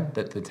this man,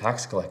 that the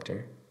tax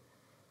collector,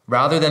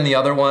 rather than the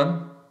other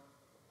one,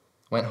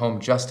 went home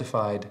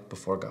justified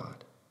before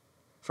God.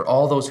 For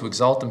all those who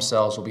exalt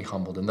themselves will be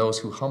humbled, and those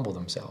who humble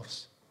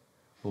themselves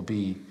will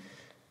be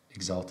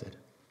exalted.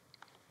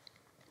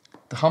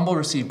 The humble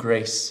receive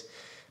grace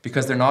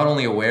because they're not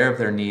only aware of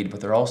their need, but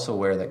they're also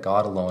aware that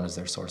God alone is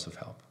their source of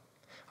help.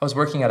 I was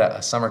working at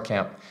a summer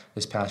camp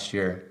this past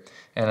year,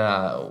 and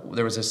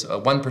there was this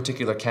one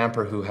particular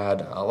camper who had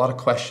a lot of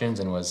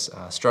questions and was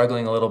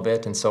struggling a little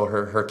bit. And so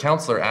her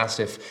counselor asked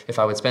if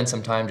I would spend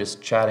some time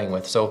just chatting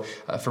with. So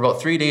for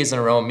about 3 days in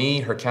a row, me,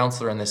 her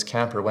counselor, and this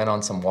camper went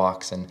on some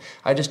walks. And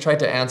I just tried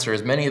to answer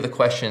as many of the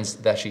questions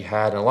that she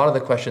had. And a lot of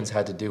the questions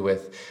had to do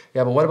with,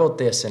 yeah, but what about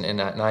this?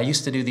 And I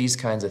used to do these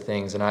kinds of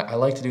things. And I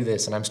like to do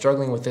this. And I'm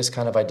struggling with this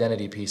kind of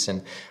identity piece.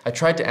 And I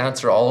tried to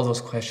answer all of those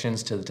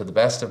questions to the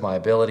best of my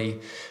ability.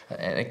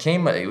 And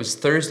it was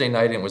Thursday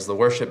night, and it was the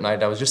worship night.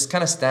 I was just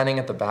kind of standing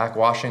at the back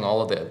watching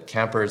all of the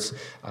campers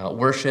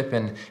worship,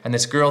 and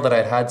this girl that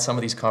I'd had some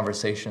of these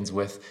conversations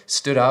with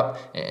stood up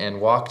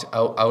and walked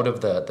out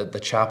of the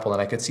chapel,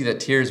 and I could see that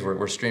tears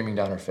were streaming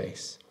down her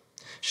face.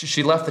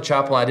 She left the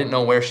chapel, and I didn't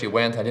know where she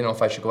went. I didn't know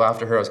if I should go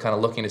after her. I was kind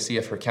of looking to see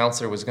if her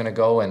counselor was going to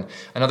go, and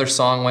another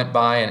song went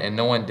by, and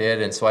no one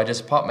did, and so I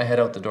just popped my head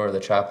out the door of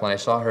the chapel, and I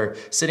saw her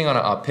sitting on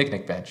a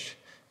picnic bench,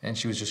 and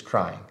she was just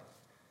crying.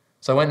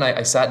 So I went and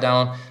I sat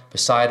down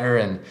beside her,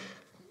 and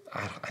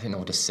I didn't know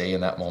what to say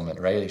in that moment,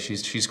 right?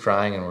 She's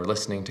crying, and we're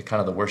listening to kind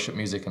of the worship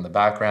music in the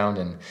background,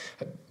 and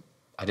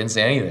I didn't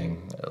say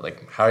anything.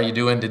 Like, how are you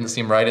doing? Didn't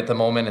seem right at the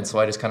moment, and so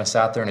I just kind of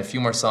sat there, and a few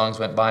more songs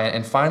went by,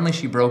 and finally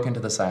she broke into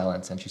the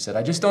silence, and she said,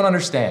 I just don't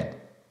understand.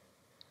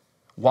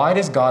 Why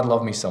does God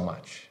love me so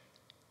much?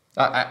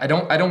 I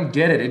don't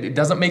get it. It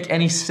doesn't make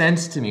any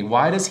sense to me.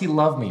 Why does he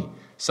love me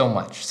so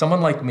much?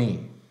 Someone like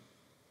me.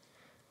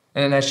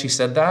 And as she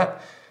said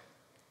that,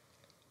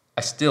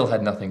 I still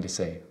had nothing to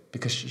say.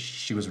 Because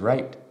she was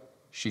right.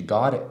 She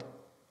got it.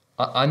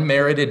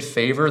 Unmerited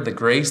favor, the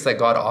grace that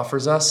God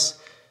offers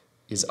us,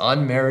 is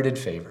unmerited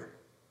favor.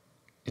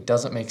 It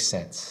doesn't make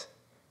sense.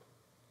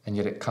 And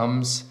yet it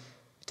comes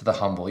to the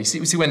humble. You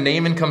see when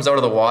Naaman comes out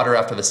of the water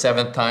after the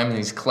 7th time and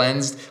he's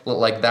cleansed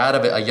like that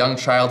of a young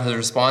child, his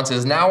response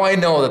is, now I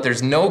know that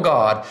there's no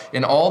God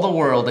in all the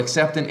world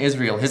except in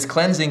Israel. His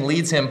cleansing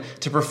leads him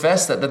to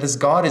profess that this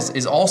God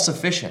is all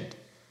sufficient,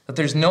 that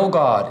there's no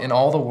God in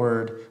all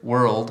the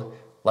world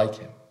like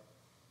him.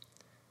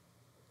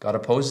 God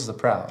opposes the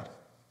proud,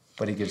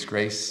 but he gives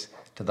grace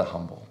to the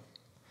humble.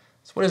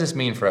 So what does this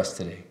mean for us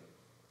today?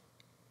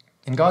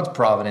 In God's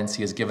providence,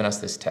 he has given us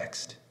this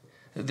text.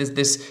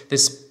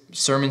 This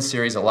sermon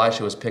series,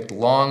 Elisha, was picked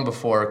long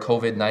before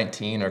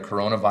COVID-19 or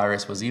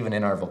coronavirus was even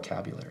in our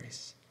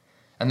vocabularies.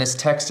 And this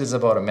text is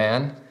about a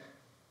man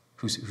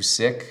who's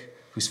sick,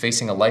 who's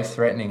facing a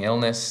life-threatening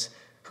illness,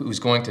 who's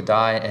going to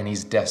die, and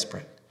he's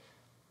desperate.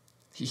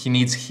 He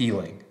needs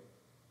healing.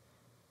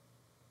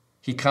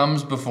 He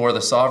comes before the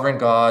sovereign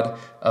God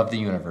of the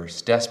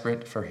universe,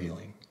 desperate for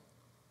healing.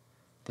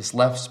 This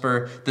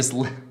leper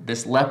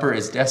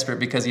is desperate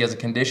because he has a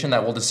condition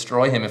that will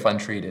destroy him if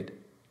untreated.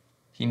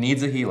 He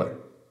needs a healer.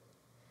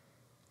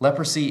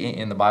 Leprosy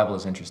in the Bible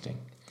is interesting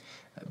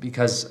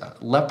because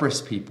leprous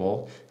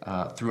people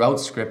throughout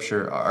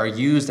Scripture are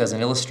used as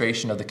an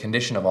illustration of the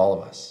condition of all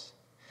of us.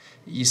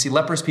 You see,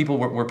 leprous people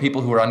were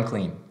people who were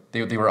unclean.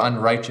 They were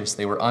unrighteous.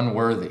 They were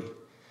unworthy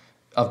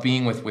of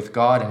being with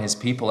God and his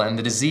people. And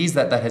the disease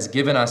that has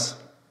given us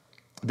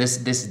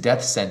this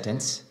death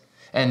sentence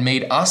and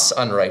made us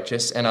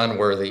unrighteous and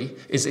unworthy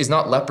is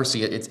not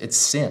leprosy, it's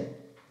sin.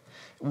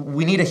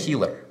 We need a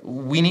healer.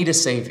 We need a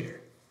savior.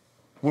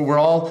 We're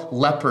all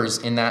lepers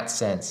in that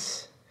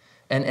sense.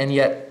 And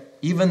yet,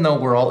 even though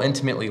we're all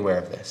intimately aware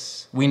of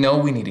this, we know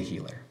we need a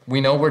healer.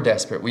 We know we're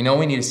desperate. We know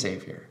we need a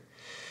savior.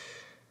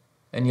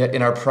 And yet,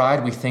 in our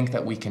pride, we think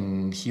that we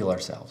can heal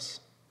ourselves.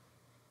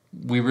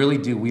 We really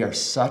do. We are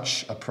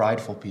such a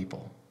prideful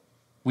people.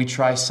 We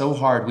try so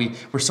hard.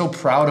 We're so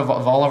proud of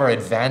all of our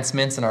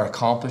advancements and our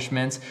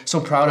accomplishments, so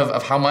proud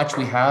of how much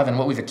we have and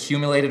what we've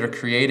accumulated or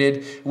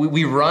created.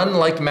 We run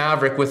like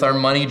Maverick with our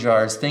money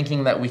jars,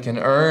 thinking that we can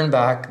earn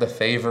back the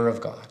favor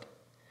of God.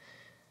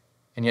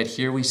 And yet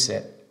here we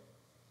sit,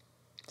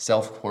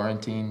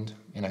 self-quarantined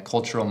in a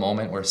cultural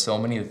moment where so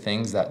many of the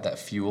things that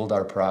fueled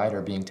our pride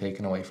are being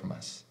taken away from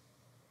us.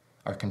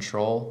 Our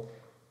control,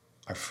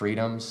 our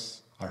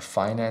freedoms, our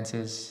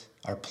finances,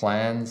 our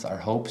plans, our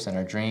hopes, and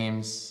our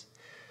dreams.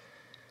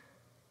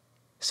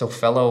 So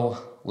fellow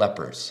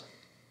lepers,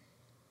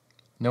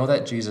 know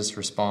that Jesus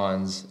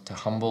responds to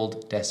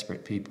humbled,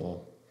 desperate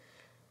people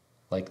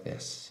like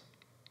this.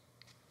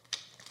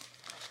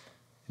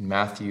 In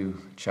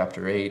Matthew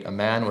chapter 8, a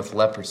man with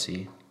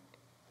leprosy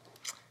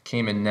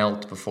came and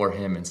knelt before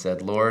him and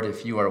said, "Lord,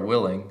 if you are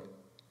willing,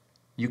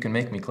 you can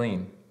make me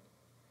clean."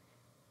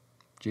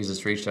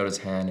 Jesus reached out his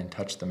hand and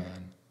touched the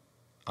man.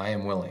 "I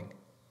am willing,"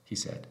 he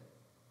said.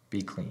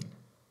 "Be clean."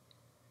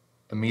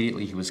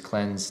 Immediately he was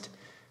cleansed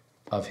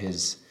of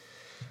his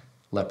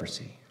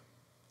leprosy.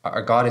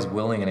 Our God is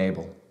willing and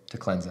able to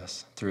cleanse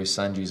us through his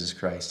Son, Jesus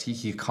Christ.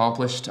 He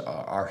accomplished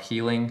our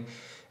healing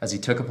as he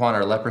took upon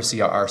our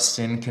leprosy, our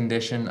sin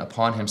condition,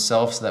 upon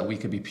himself so that we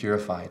could be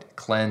purified,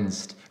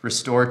 cleansed,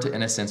 restored to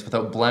innocence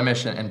without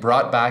blemish, and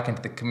brought back into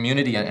the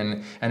community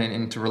and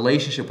into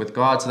relationship with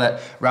God, so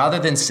that rather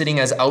than sitting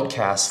as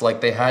outcasts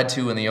like they had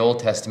to in the Old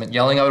Testament,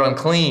 yelling out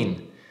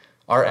unclean,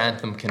 our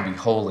anthem can be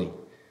holy,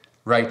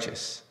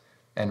 righteous,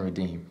 and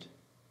redeemed.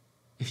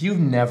 If you've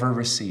never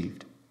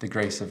received the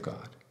grace of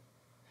God,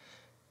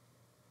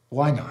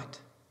 why not?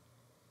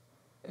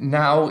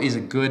 Now is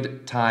a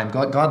good time.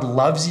 God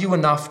loves you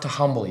enough to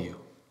humble you.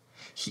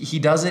 He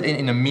does it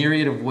in a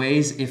myriad of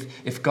ways.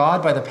 If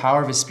God, by the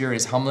power of his Spirit,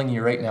 is humbling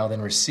you right now,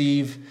 then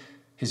receive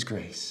his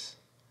grace.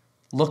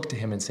 Look to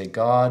him and say,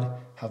 "God,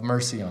 have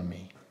mercy on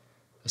me,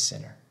 a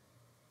sinner."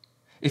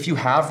 If you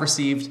have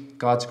received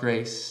God's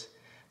grace,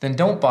 then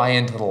don't buy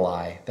into the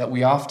lie that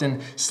we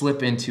often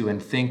slip into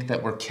and think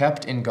that we're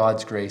kept in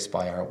God's grace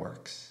by our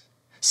works.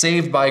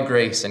 Saved by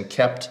grace and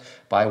kept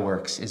by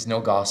works is no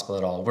gospel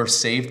at all. We're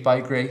saved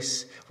by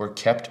grace, we're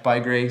kept by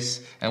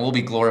grace, and we'll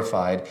be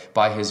glorified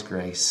by his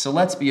grace. So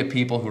let's be a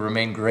people who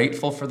remain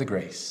grateful for the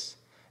grace,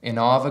 in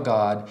awe of a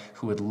God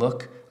who would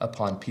look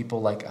upon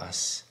people like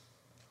us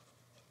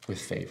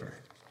with favor.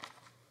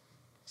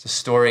 It's a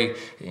story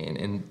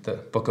in the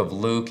book of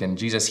Luke, and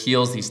Jesus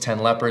heals these 10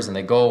 lepers, and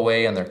they go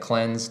away and they're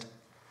cleansed.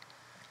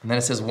 And then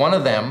it says, one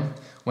of them,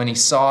 when he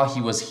saw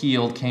he was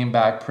healed, came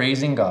back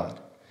praising God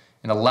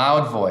in a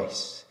loud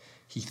voice.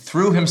 He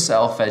threw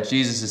himself at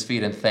Jesus'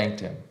 feet and thanked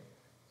him.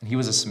 And he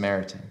was a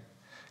Samaritan.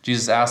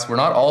 Jesus asked, "Were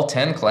not all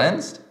 10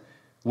 cleansed?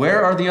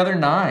 Where are the other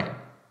 9?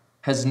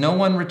 Has no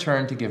one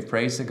returned to give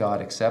praise to God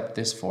except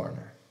this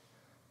foreigner?"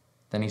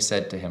 Then he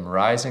said to him,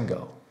 "Rise and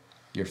go.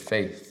 Your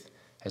faith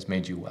has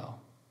made you well."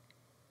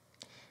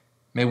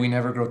 May we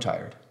never grow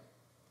tired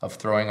of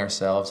throwing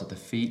ourselves at the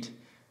feet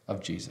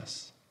of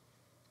Jesus,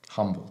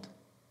 humbled,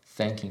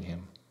 thanking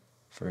him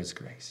for his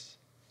grace.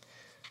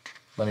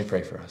 Let me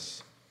pray for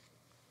us.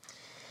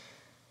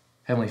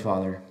 Heavenly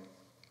Father,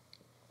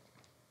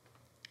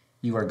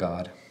 you are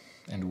God,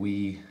 and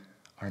we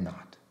are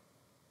not.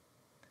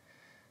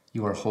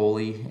 You are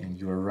holy, and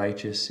you are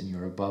righteous, and you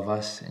are above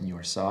us, and you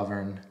are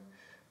sovereign,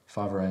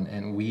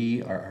 and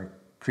we are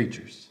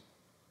creatures.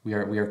 We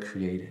are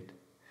created.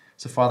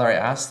 So, Father, I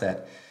ask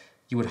that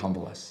you would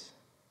humble us.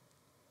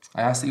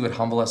 I ask that you would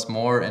humble us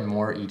more and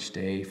more each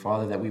day,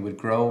 Father, that we would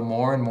grow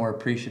more and more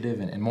appreciative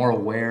and more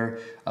aware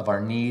of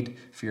our need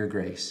for your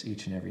grace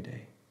each and every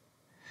day.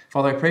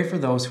 Father, I pray for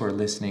those who are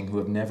listening who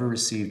have never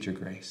received your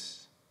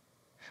grace,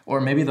 or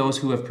maybe those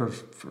who have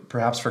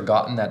perhaps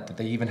forgotten that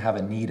they even have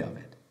a need of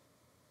it.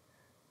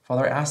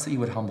 Father, I ask that you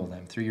would humble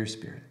them through your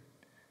Spirit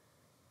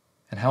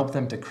and help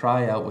them to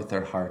cry out with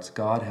their hearts,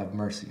 "God, have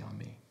mercy on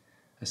me,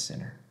 a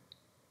sinner."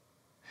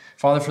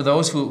 Father, for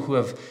those who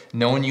have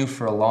known you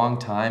for a long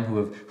time,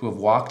 who have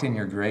walked in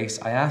your grace,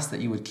 I ask that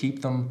you would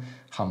keep them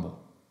humble.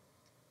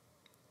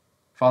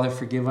 Father,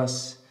 forgive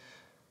us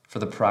for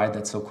the pride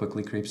that so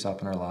quickly creeps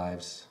up in our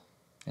lives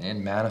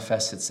and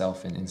manifests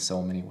itself in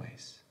so many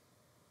ways.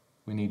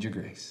 We need your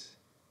grace.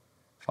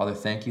 Father,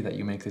 thank you that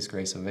you make this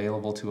grace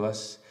available to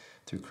us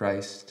through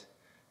Christ,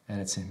 and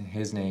it's in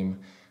his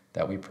name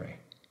that we pray.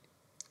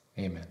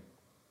 Amen.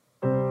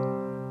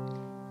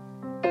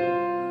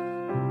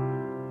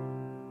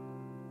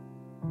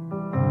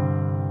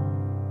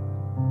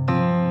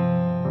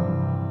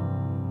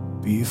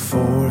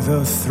 Before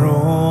the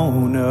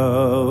throne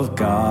of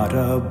God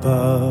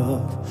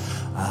above,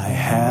 I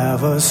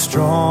have a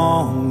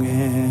strong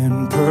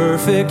and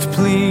perfect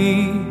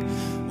plea,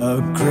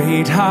 a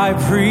great high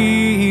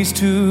priest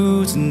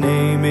whose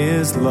name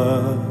is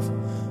love,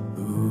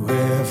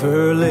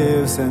 whoever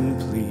lives and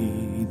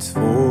pleads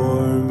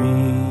for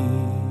me.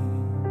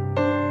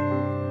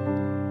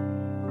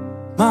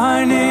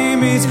 My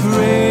name is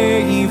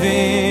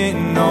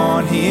graven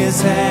on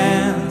his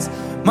hands,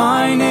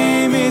 my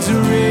name is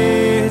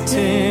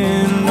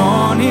written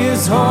on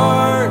his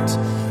heart.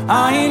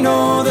 I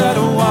know that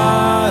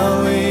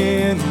while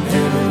in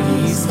heaven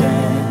he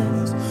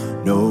stands,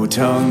 no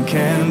tongue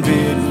can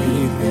bid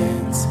me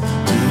thence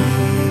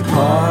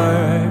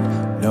depart.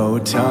 No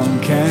tongue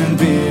can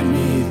bid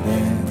me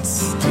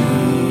thence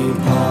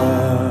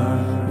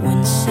depart.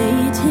 When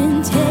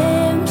Satan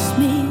tempts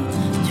me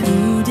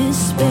to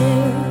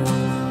despair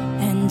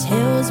and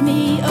tells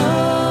me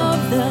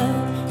of the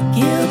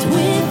guilt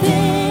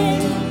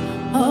within,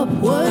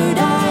 upward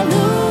I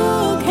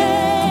look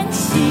and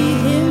see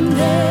him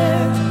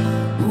there,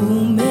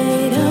 who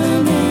made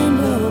an end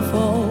of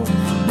all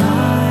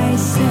my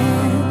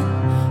sin.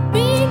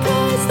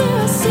 Because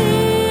the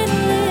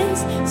sinless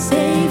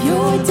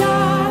Savior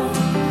died,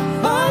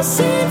 my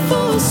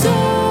sinful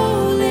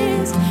soul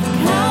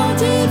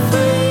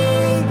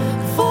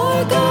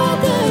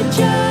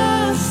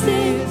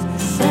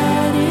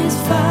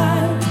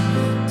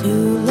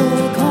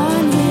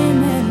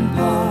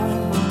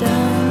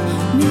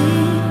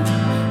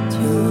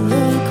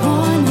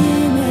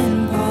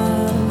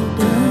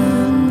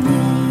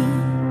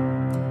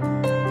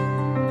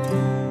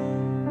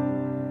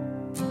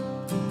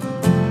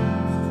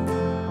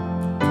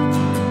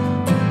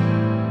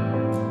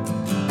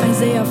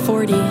Isaiah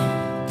 40,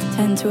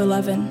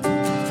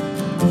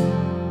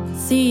 10-11.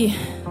 See,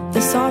 the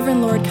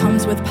sovereign Lord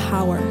comes with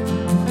power,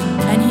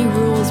 and he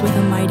rules with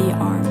a mighty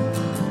arm.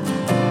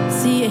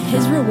 See,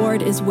 his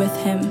reward is with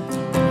him,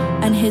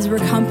 and his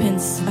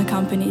recompense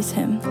accompanies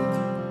him.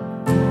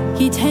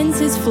 He tends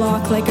his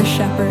flock like a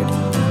shepherd.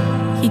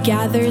 He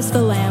gathers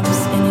the lambs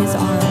in his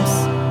arms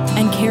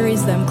and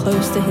carries them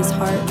close to his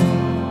heart.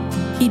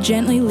 He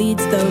gently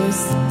leads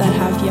those that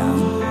have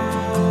young.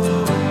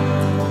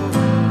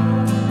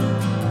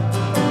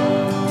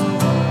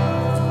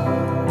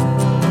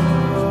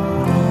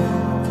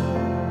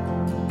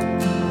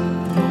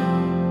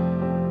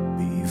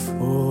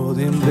 Behold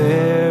him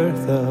there,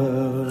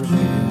 the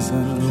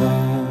risen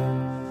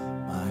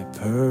Lamb, my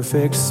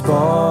perfect,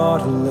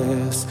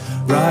 spotless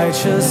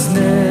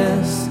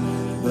righteousness,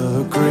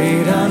 the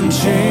great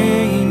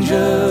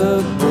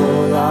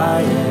unchangeable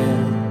I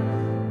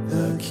am,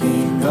 the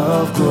King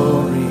of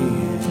glory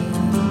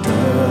and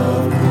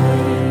of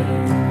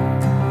grace.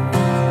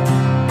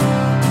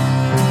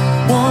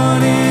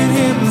 One in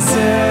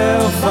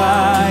himself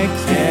I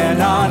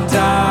cannot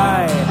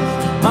die,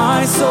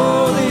 my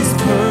soul is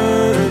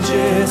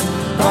purchased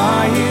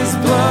by his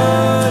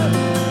blood,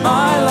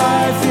 my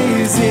life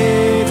is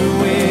hid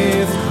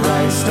with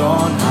Christ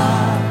on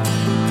high,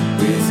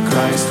 with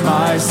Christ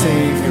my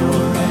Savior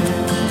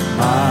and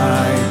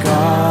my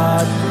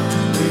God,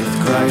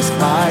 with Christ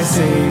my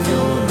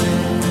Savior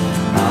and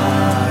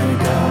my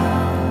God.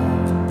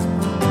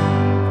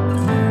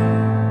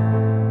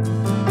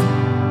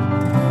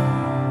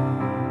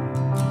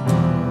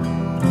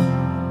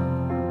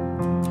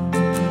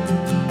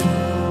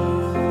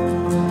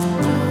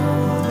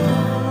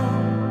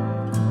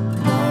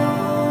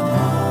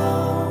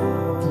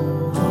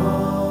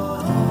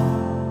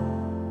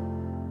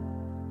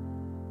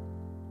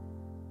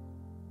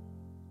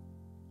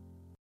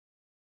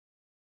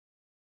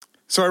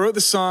 So I wrote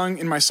this song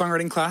in my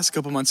songwriting class a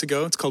couple months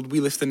ago. It's called We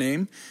Lift the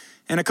Name.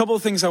 And a couple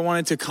of things I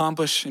wanted to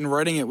accomplish in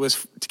writing it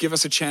was to give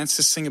us a chance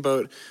to sing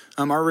about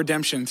our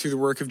redemption through the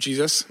work of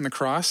Jesus on the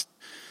cross,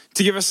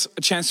 to give us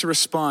a chance to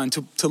respond,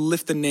 to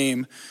lift the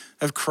name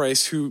of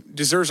Christ, who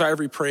deserves our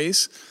every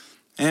praise,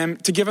 and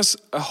to give us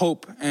a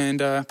hope and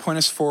point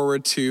us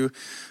forward to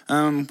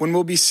when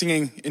we'll be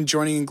singing and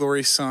joining in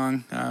Glory's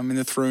song in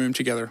the throne room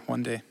together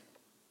one day.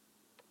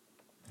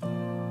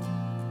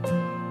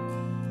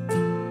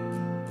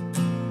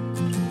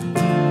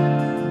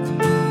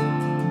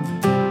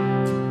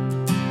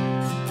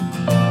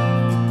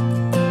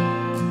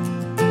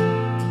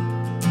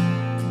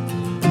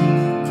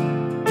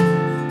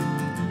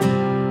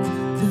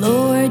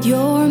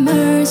 Your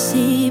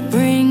mercy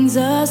brings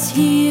us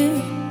here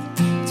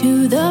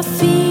to the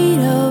feet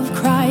of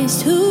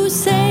Christ who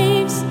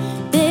saves.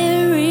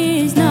 There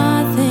is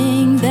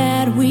nothing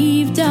that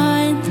we've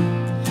done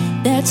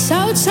that's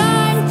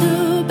outside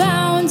the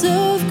bounds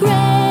of grace.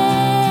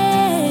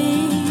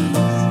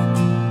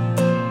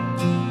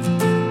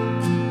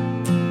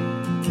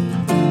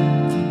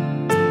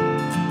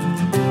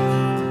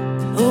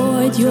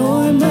 Lord,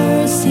 your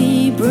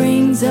mercy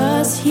brings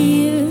us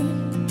here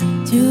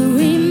to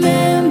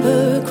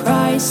remember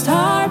Christ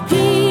our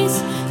peace.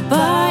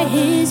 By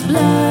his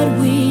blood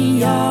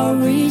we are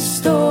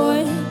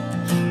restored,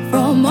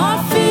 from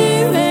our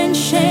fear and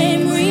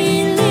shame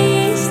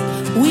released.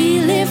 We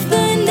lift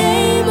the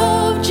name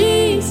of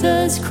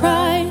Jesus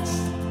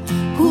Christ,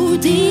 who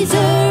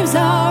deserves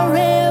our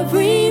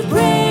every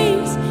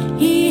praise.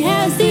 He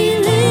has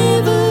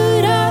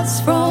delivered us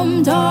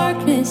from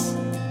darkness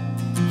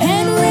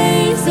and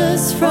raised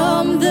us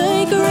from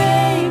the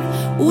grave.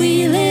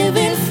 We live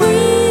in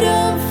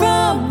freedom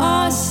from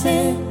our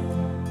sin.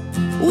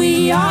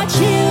 We are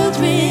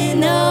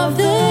children of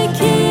the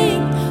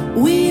King.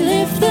 We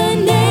lift the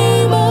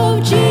name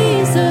of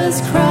Jesus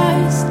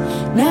Christ,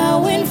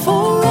 now and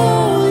for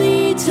all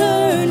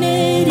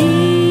eternity.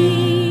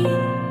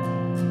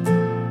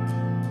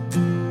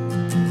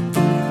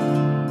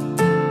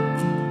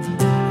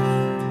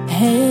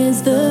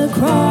 As the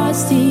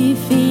cross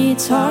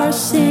defeats our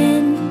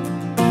sin,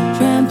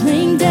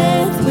 trampling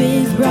death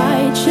with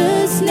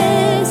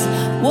righteousness,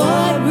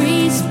 what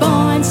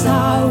response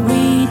are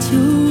we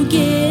to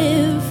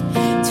give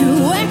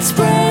to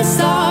express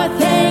our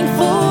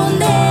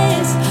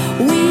thankfulness?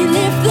 We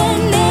lift the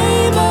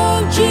name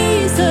of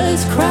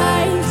Jesus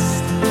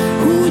Christ,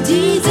 who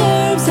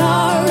deserves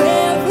our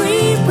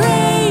every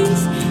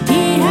praise.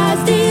 He has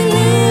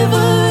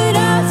delivered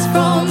us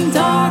from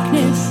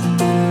darkness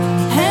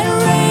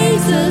and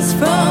raised us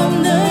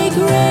from the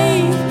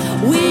grave.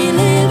 We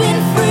live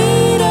in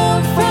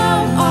freedom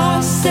from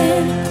our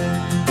sin.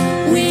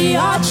 We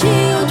are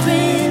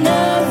children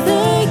of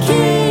the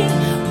King.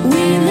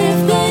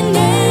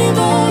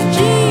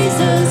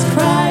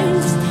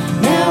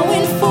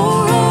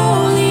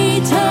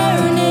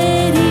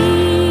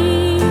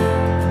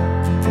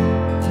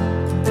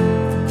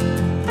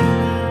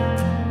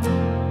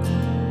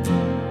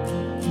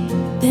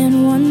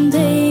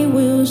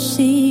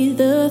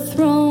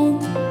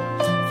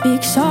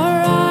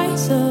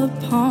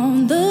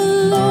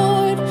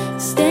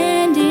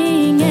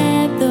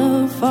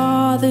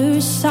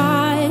 other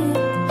side,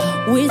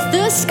 with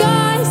the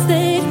skies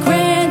that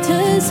grant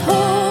us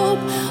hope.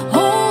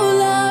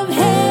 All of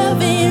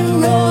heaven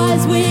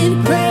roars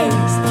with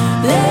praise.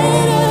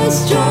 Let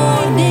us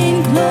join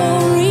in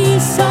glory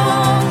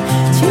song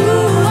to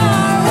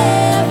our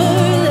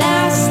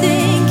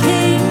everlasting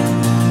King.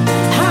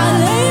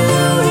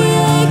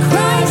 Hallelujah,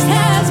 Christ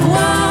has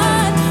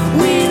won.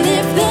 We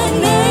lift the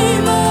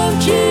name of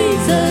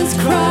Jesus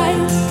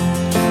Christ,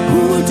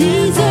 who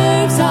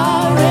deserves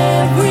our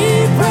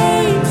every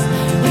praise.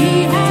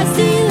 He has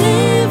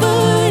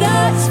delivered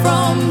us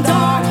from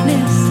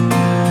darkness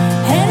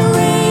and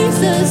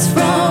raised us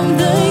from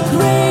the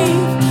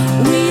grave.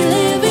 We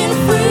live in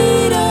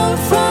freedom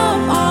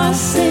from our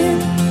sin.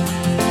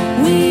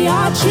 We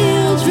are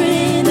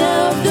children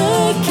of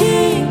the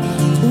King.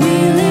 We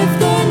lift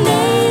the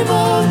name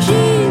of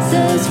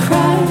Jesus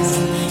Christ,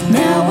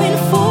 now and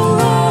for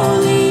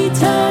all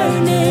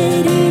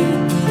eternity.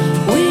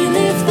 We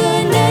lift the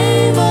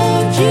name of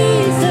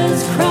Jesus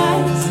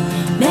Christ,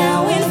 now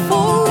and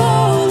for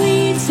all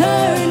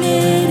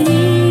eternity.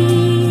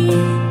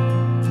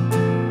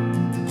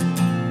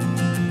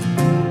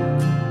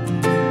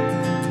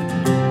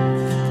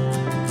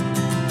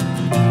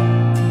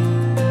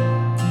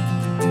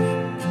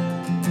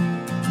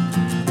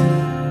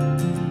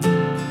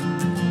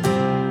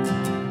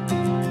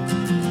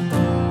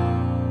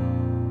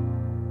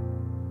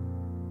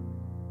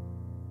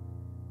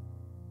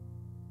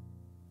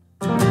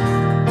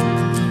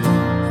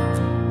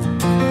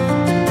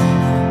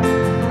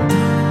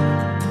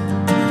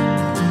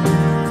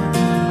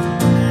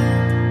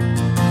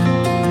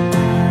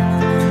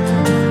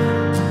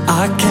 I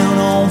count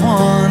on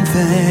one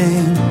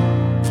thing: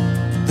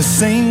 the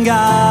same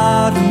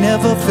God who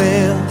never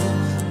fails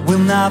will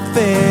not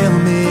fail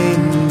me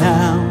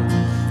now.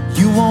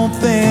 You won't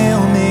fail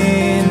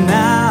me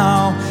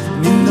now.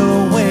 In the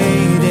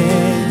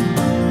waiting,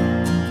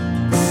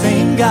 the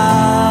same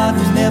God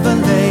who's never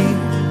late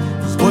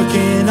is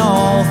working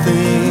all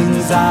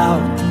things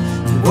out,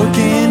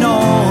 working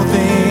all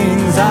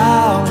things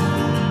out.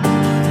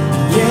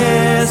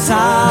 Yes,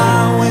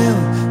 I will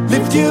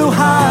lift you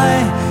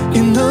high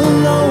in the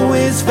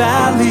lowest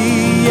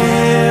valley.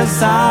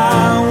 Yes,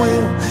 I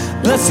will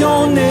bless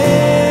your name.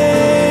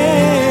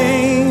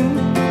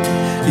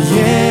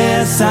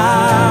 Yes,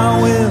 I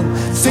will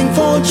sing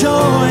for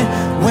joy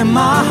when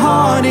my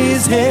heart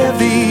is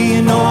heavy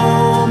in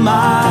all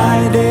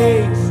my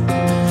days.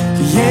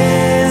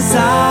 Yes, I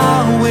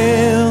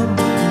will.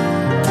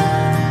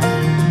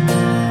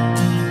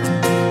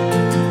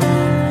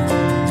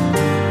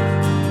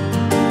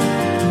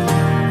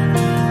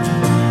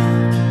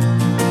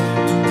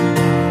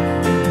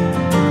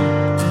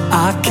 I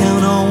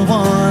count on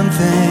one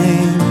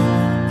thing: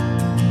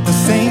 the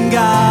same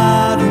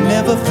God who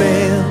never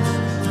fails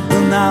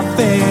will not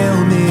fail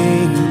me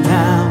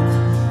now.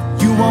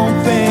 You won't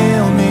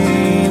fail me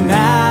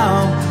now.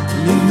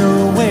 In the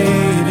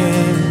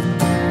waiting,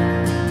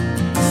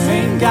 the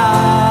same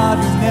God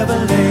who's never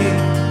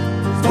late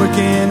is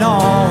working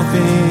all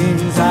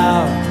things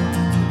out,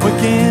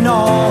 working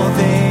all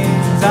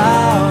things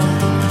out.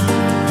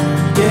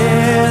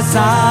 Yes, I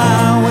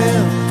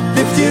will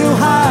lift you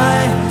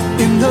high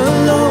in the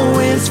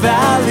lowest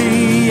valley.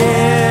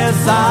 Yes,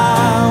 I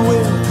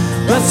will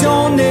bless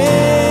your name.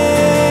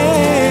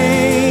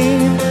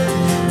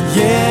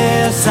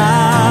 Yes, I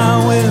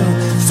will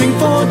sing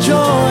for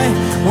joy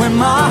when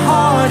my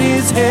heart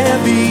is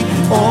heavy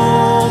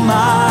all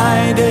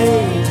my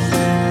days.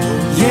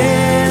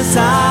 Yes,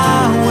 I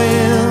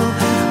will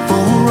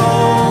for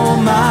all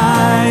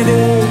my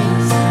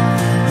days.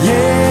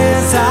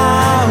 Yes, I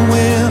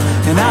will,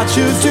 and I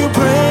choose to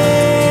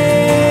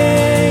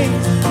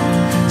praise,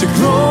 to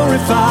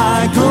glorify,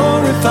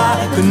 glorify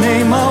the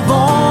name of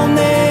all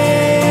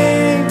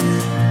names.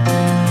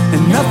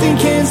 And nothing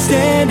can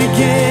stand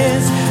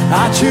against.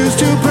 I choose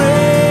to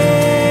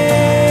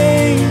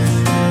praise,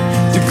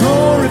 to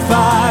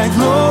glorify,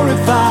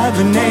 glorify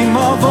the name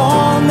of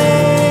all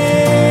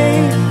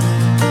names.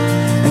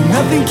 And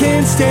nothing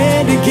can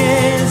stand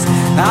against.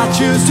 I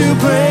choose to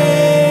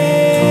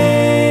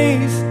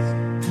praise,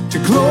 to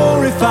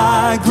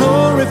glorify,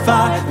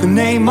 glorify the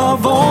name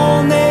of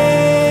all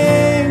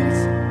names.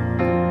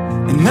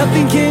 And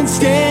nothing can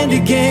stand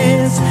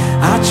against.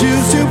 I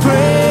choose to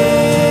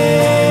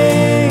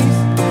praise,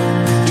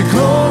 to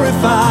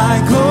glorify,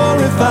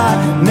 glorify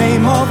the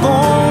name of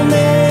all names.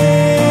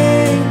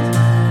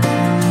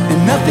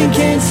 And nothing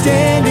can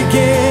stand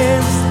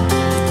against.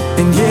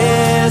 And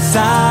yes,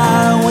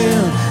 I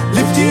will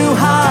lift you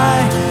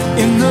high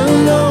in the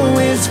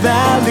lowest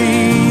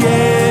valley.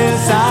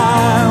 Yes,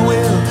 I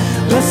will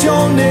bless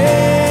your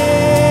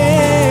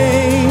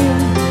name.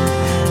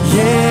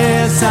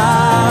 Yes,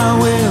 I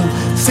will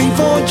sing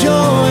for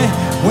joy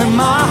when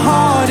my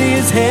heart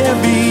is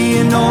heavy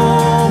in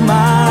all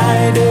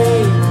my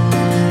days.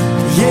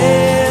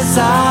 Yes,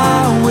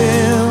 I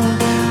will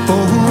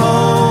for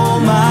all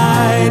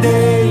my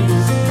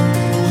days.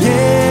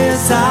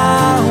 Yes, I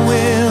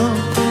will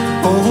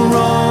for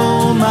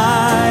all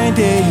my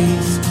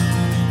days.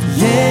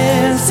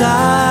 Yes,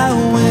 I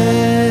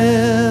will.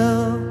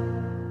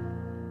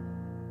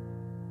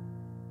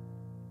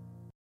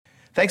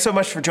 Thanks so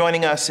much for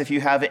joining us. If you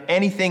have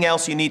anything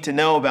else you need to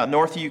know about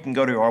Northview, you can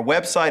go to our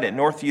website at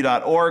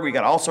northview.org. We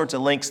got all sorts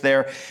of links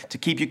there to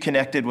keep you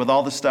connected with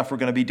all the stuff we're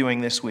going to be doing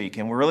this week.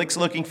 And we're really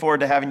looking forward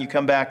to having you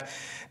come back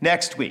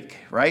next week,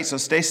 right? So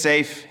stay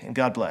safe and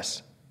God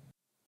bless.